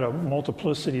we've got a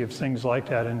multiplicity of things like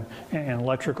that, and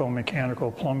electrical,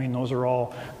 mechanical, plumbing, those are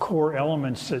all core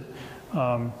elements that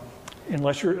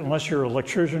unless you're an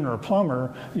electrician or a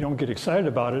plumber, you don't get excited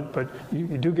about it, but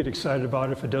you do get excited about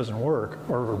it if it doesn't work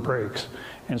or if it breaks.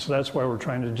 And so that's why we're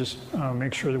trying to just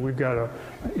make sure that we've got an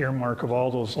earmark of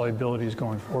all those liabilities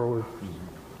going forward.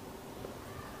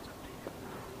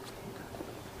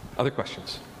 Other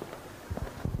questions?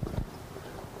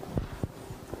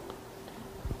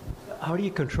 How do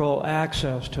you control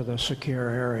access to the secure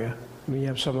area? I mean, you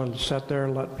have someone sit there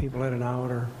and let people in and out,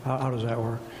 or how does that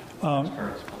work?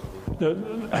 The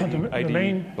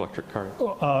main electric card.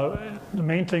 The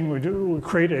main thing we do, we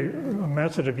create a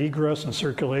method of egress and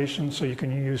circulation so you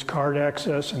can use card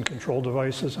access and control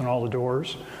devices on all the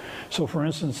doors. So for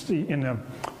instance, in the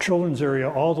children's area,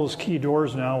 all those key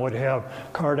doors now would have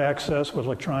card access with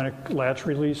electronic latch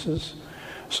releases.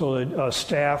 So that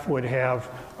staff would have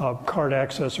card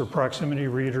access or proximity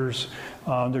readers.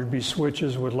 There'd be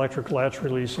switches with electric latch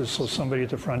releases so somebody at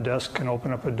the front desk can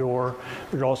open up a door.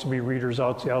 There'd also be readers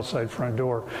out the outside front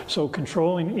door. So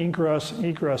controlling ingress and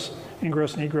egress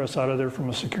out of there from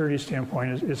a security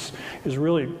standpoint is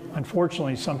really,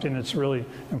 unfortunately, something that's really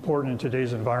important in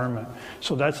today's environment.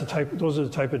 So those are the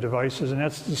type of devices, and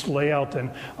that's this layout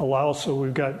then allows, so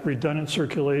we've got redundant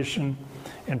circulation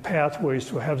and pathways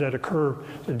to have that occur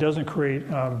that doesn't create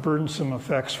burdensome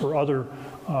effects for other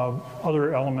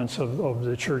elements of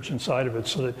the church inside of it,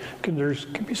 so that there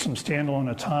can be some standalone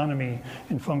autonomy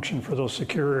and function for those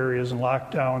secure areas and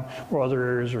lockdown where other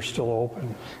areas are still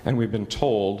open. And we've been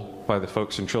told by the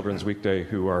folks in Children's Weekday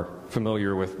who are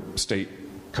familiar with state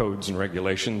codes and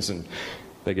regulations, and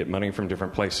they get money from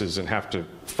different places and have to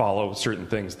follow certain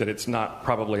things, that it's not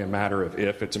probably a matter of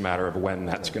if, it's a matter of when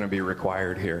that's going to be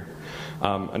required here.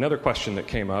 Another question that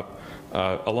came up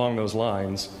along those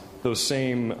lines, those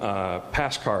same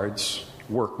pass cards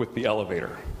work with the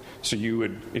elevator. So you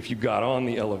would, if you got on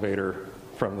the elevator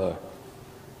from the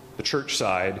church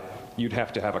side, you'd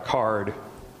have to have a card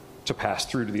to pass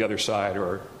through to the other side,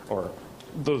 or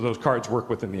those cards work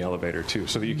within the elevator too,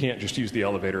 so that you can't just use the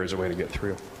elevator as a way to get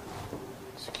through.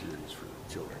 Securities for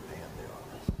the children and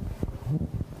the office.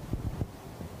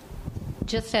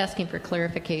 Just asking for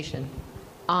clarification.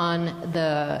 On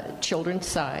the children's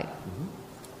side,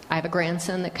 I have a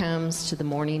grandson that comes to the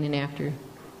morning and after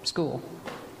school.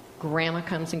 Grandma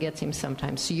comes and gets him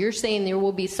sometimes. So you're saying there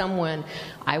will be someone,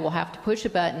 I will have to push a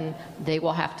button, they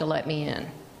will have to let me in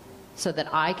so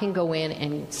that I can go in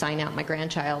and sign out my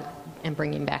grandchild and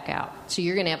bring him back out. So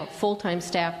you're going to have a full-time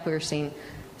staff person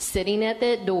sitting at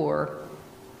that door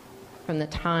from the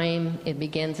time it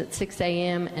begins at 6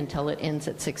 a.m. until it ends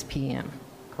at 6 p.m.,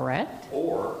 correct?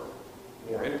 Or,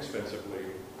 more inexpensively,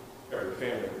 every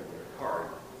family would get a card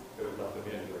that would let them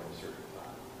in during a certain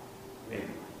time. Maybe.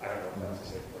 I don't know if that's the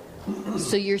same thing.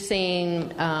 So you're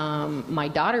saying my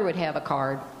daughter would have a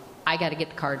card, I got to get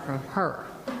the card from her.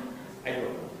 I don't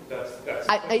know.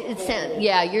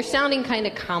 You're sounding kind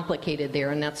of complicated there,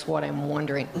 and that's what I'm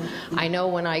wondering. I know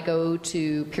when I go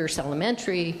to Pierce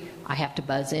Elementary, I have to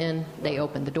buzz in. They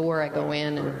open the door, I go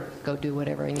in and go do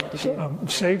whatever I need to do.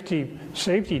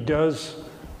 Safety does,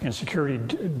 and security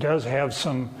does have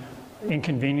some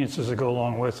inconveniences that go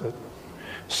along with it.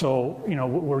 So,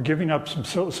 we're giving up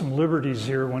some liberties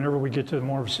here whenever we get to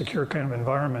more secure kind of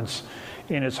environments,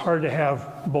 and it's hard to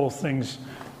have both things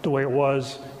the way it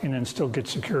was and then still get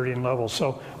security and level.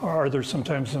 So are there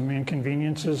sometimes some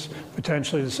inconveniences?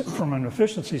 Potentially from an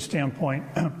efficiency standpoint,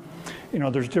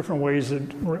 there's different ways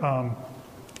that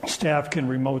staff can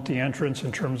remote the entrance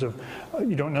in terms of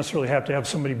you don't necessarily have to have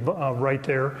somebody right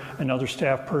there, another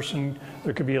staff person.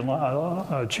 There could be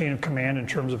a chain of command in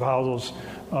terms of how those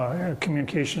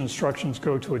communication instructions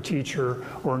go to a teacher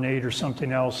or an aide or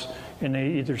something else, and they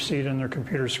either see it on their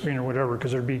computer screen or whatever,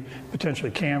 because there'd be potentially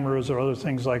cameras or other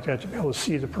things like that to be able to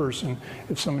see the person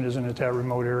if someone isn't at that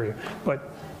remote area.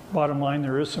 But bottom line,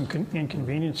 there is some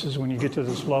inconveniences when you get to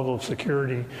this level of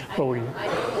security. I know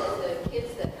that the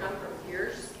kids that come from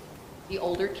Pierce, the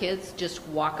older kids just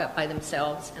walk up by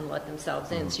themselves and let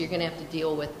themselves in. So you're going to have to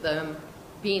deal with them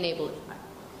being able to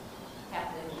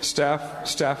have them.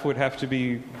 Staff would have to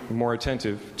be more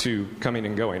attentive to coming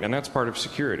and going, and that's part of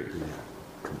security.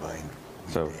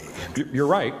 So you're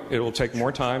right. It will take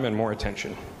more time and more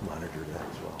attention. Monitor that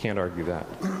as well. Can't argue that.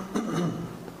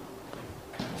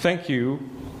 Thank you,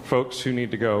 folks who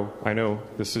need to go. I know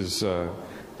this is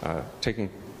taking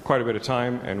quite a bit of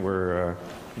time, and we're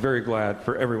very glad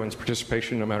for everyone's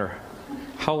participation, no matter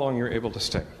how long you're able to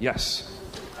stay. Yes?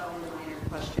 Probably a minor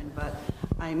question, but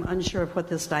I'm unsure of what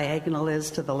this diagonal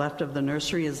is to the left of the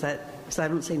nursery. Is that, because I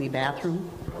don't see any bathroom?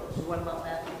 What about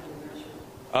bathroom in the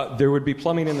nursery? There would be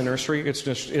plumbing in the nursery. It's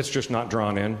just not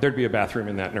drawn in. There'd be a bathroom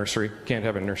in that nursery. Can't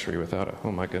have a nursery without it.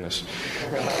 Oh, my goodness.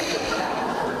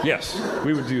 Yes,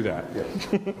 we would do that.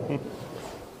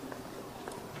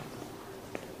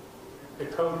 The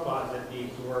code closet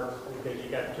needs work because you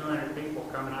got 200 people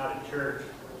coming out of church,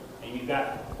 and you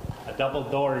got double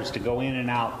doors to go in and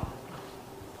out.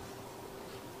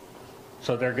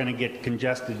 So they're going to get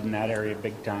congested in that area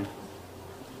big time.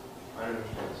 I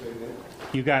understand. Say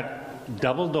that. You got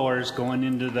double doors going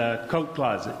into the coat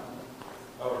closet.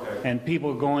 Okay. And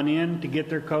people going in to get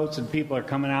their coats, and people are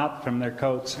coming out from their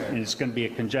coats, and it's going to be a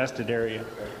congested area.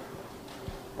 Okay.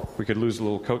 We could lose a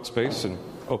little coat space and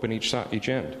open each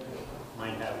end.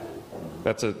 Might happen.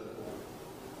 That's a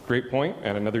great point,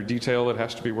 and another detail that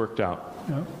has to be worked out.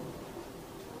 Yeah.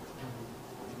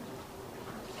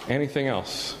 Anything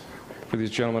else for these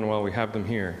gentlemen while we have them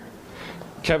here?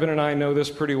 Kevin and I know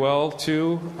this pretty well,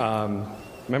 too.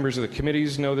 Members of the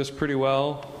committees know this pretty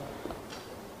well.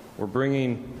 We're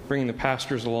bringing the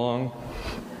pastors along.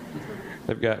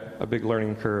 They've got a big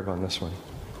learning curve on this one.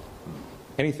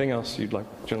 Anything else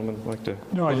gentlemen, like to?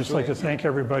 No, I'd just like to thank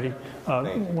everybody.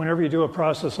 Whenever you do a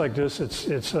process like this,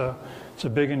 it's a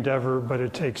big endeavor, but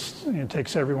it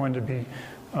takes everyone to be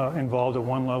involved at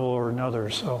one level or another.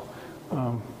 So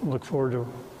look forward to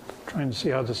trying to see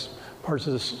how parts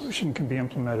of the solution can be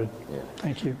implemented. Yeah.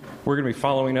 Thank you. We're going to be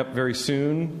following up very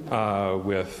soon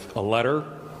with a letter.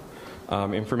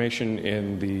 Information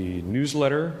in the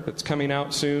newsletter that's coming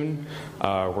out soon.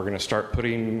 We're going to start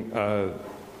putting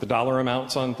the dollar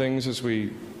amounts on things as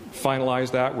we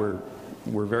finalize that.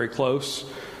 We're very close,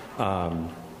 and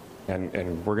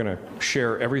we're going to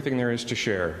share everything there is to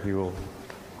share. You will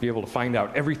be able to find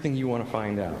out everything you want to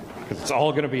find out, because it's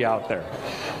all going to be out there.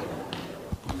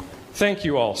 Thank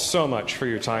you all so much for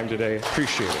your time today.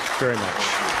 Appreciate it very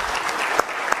much.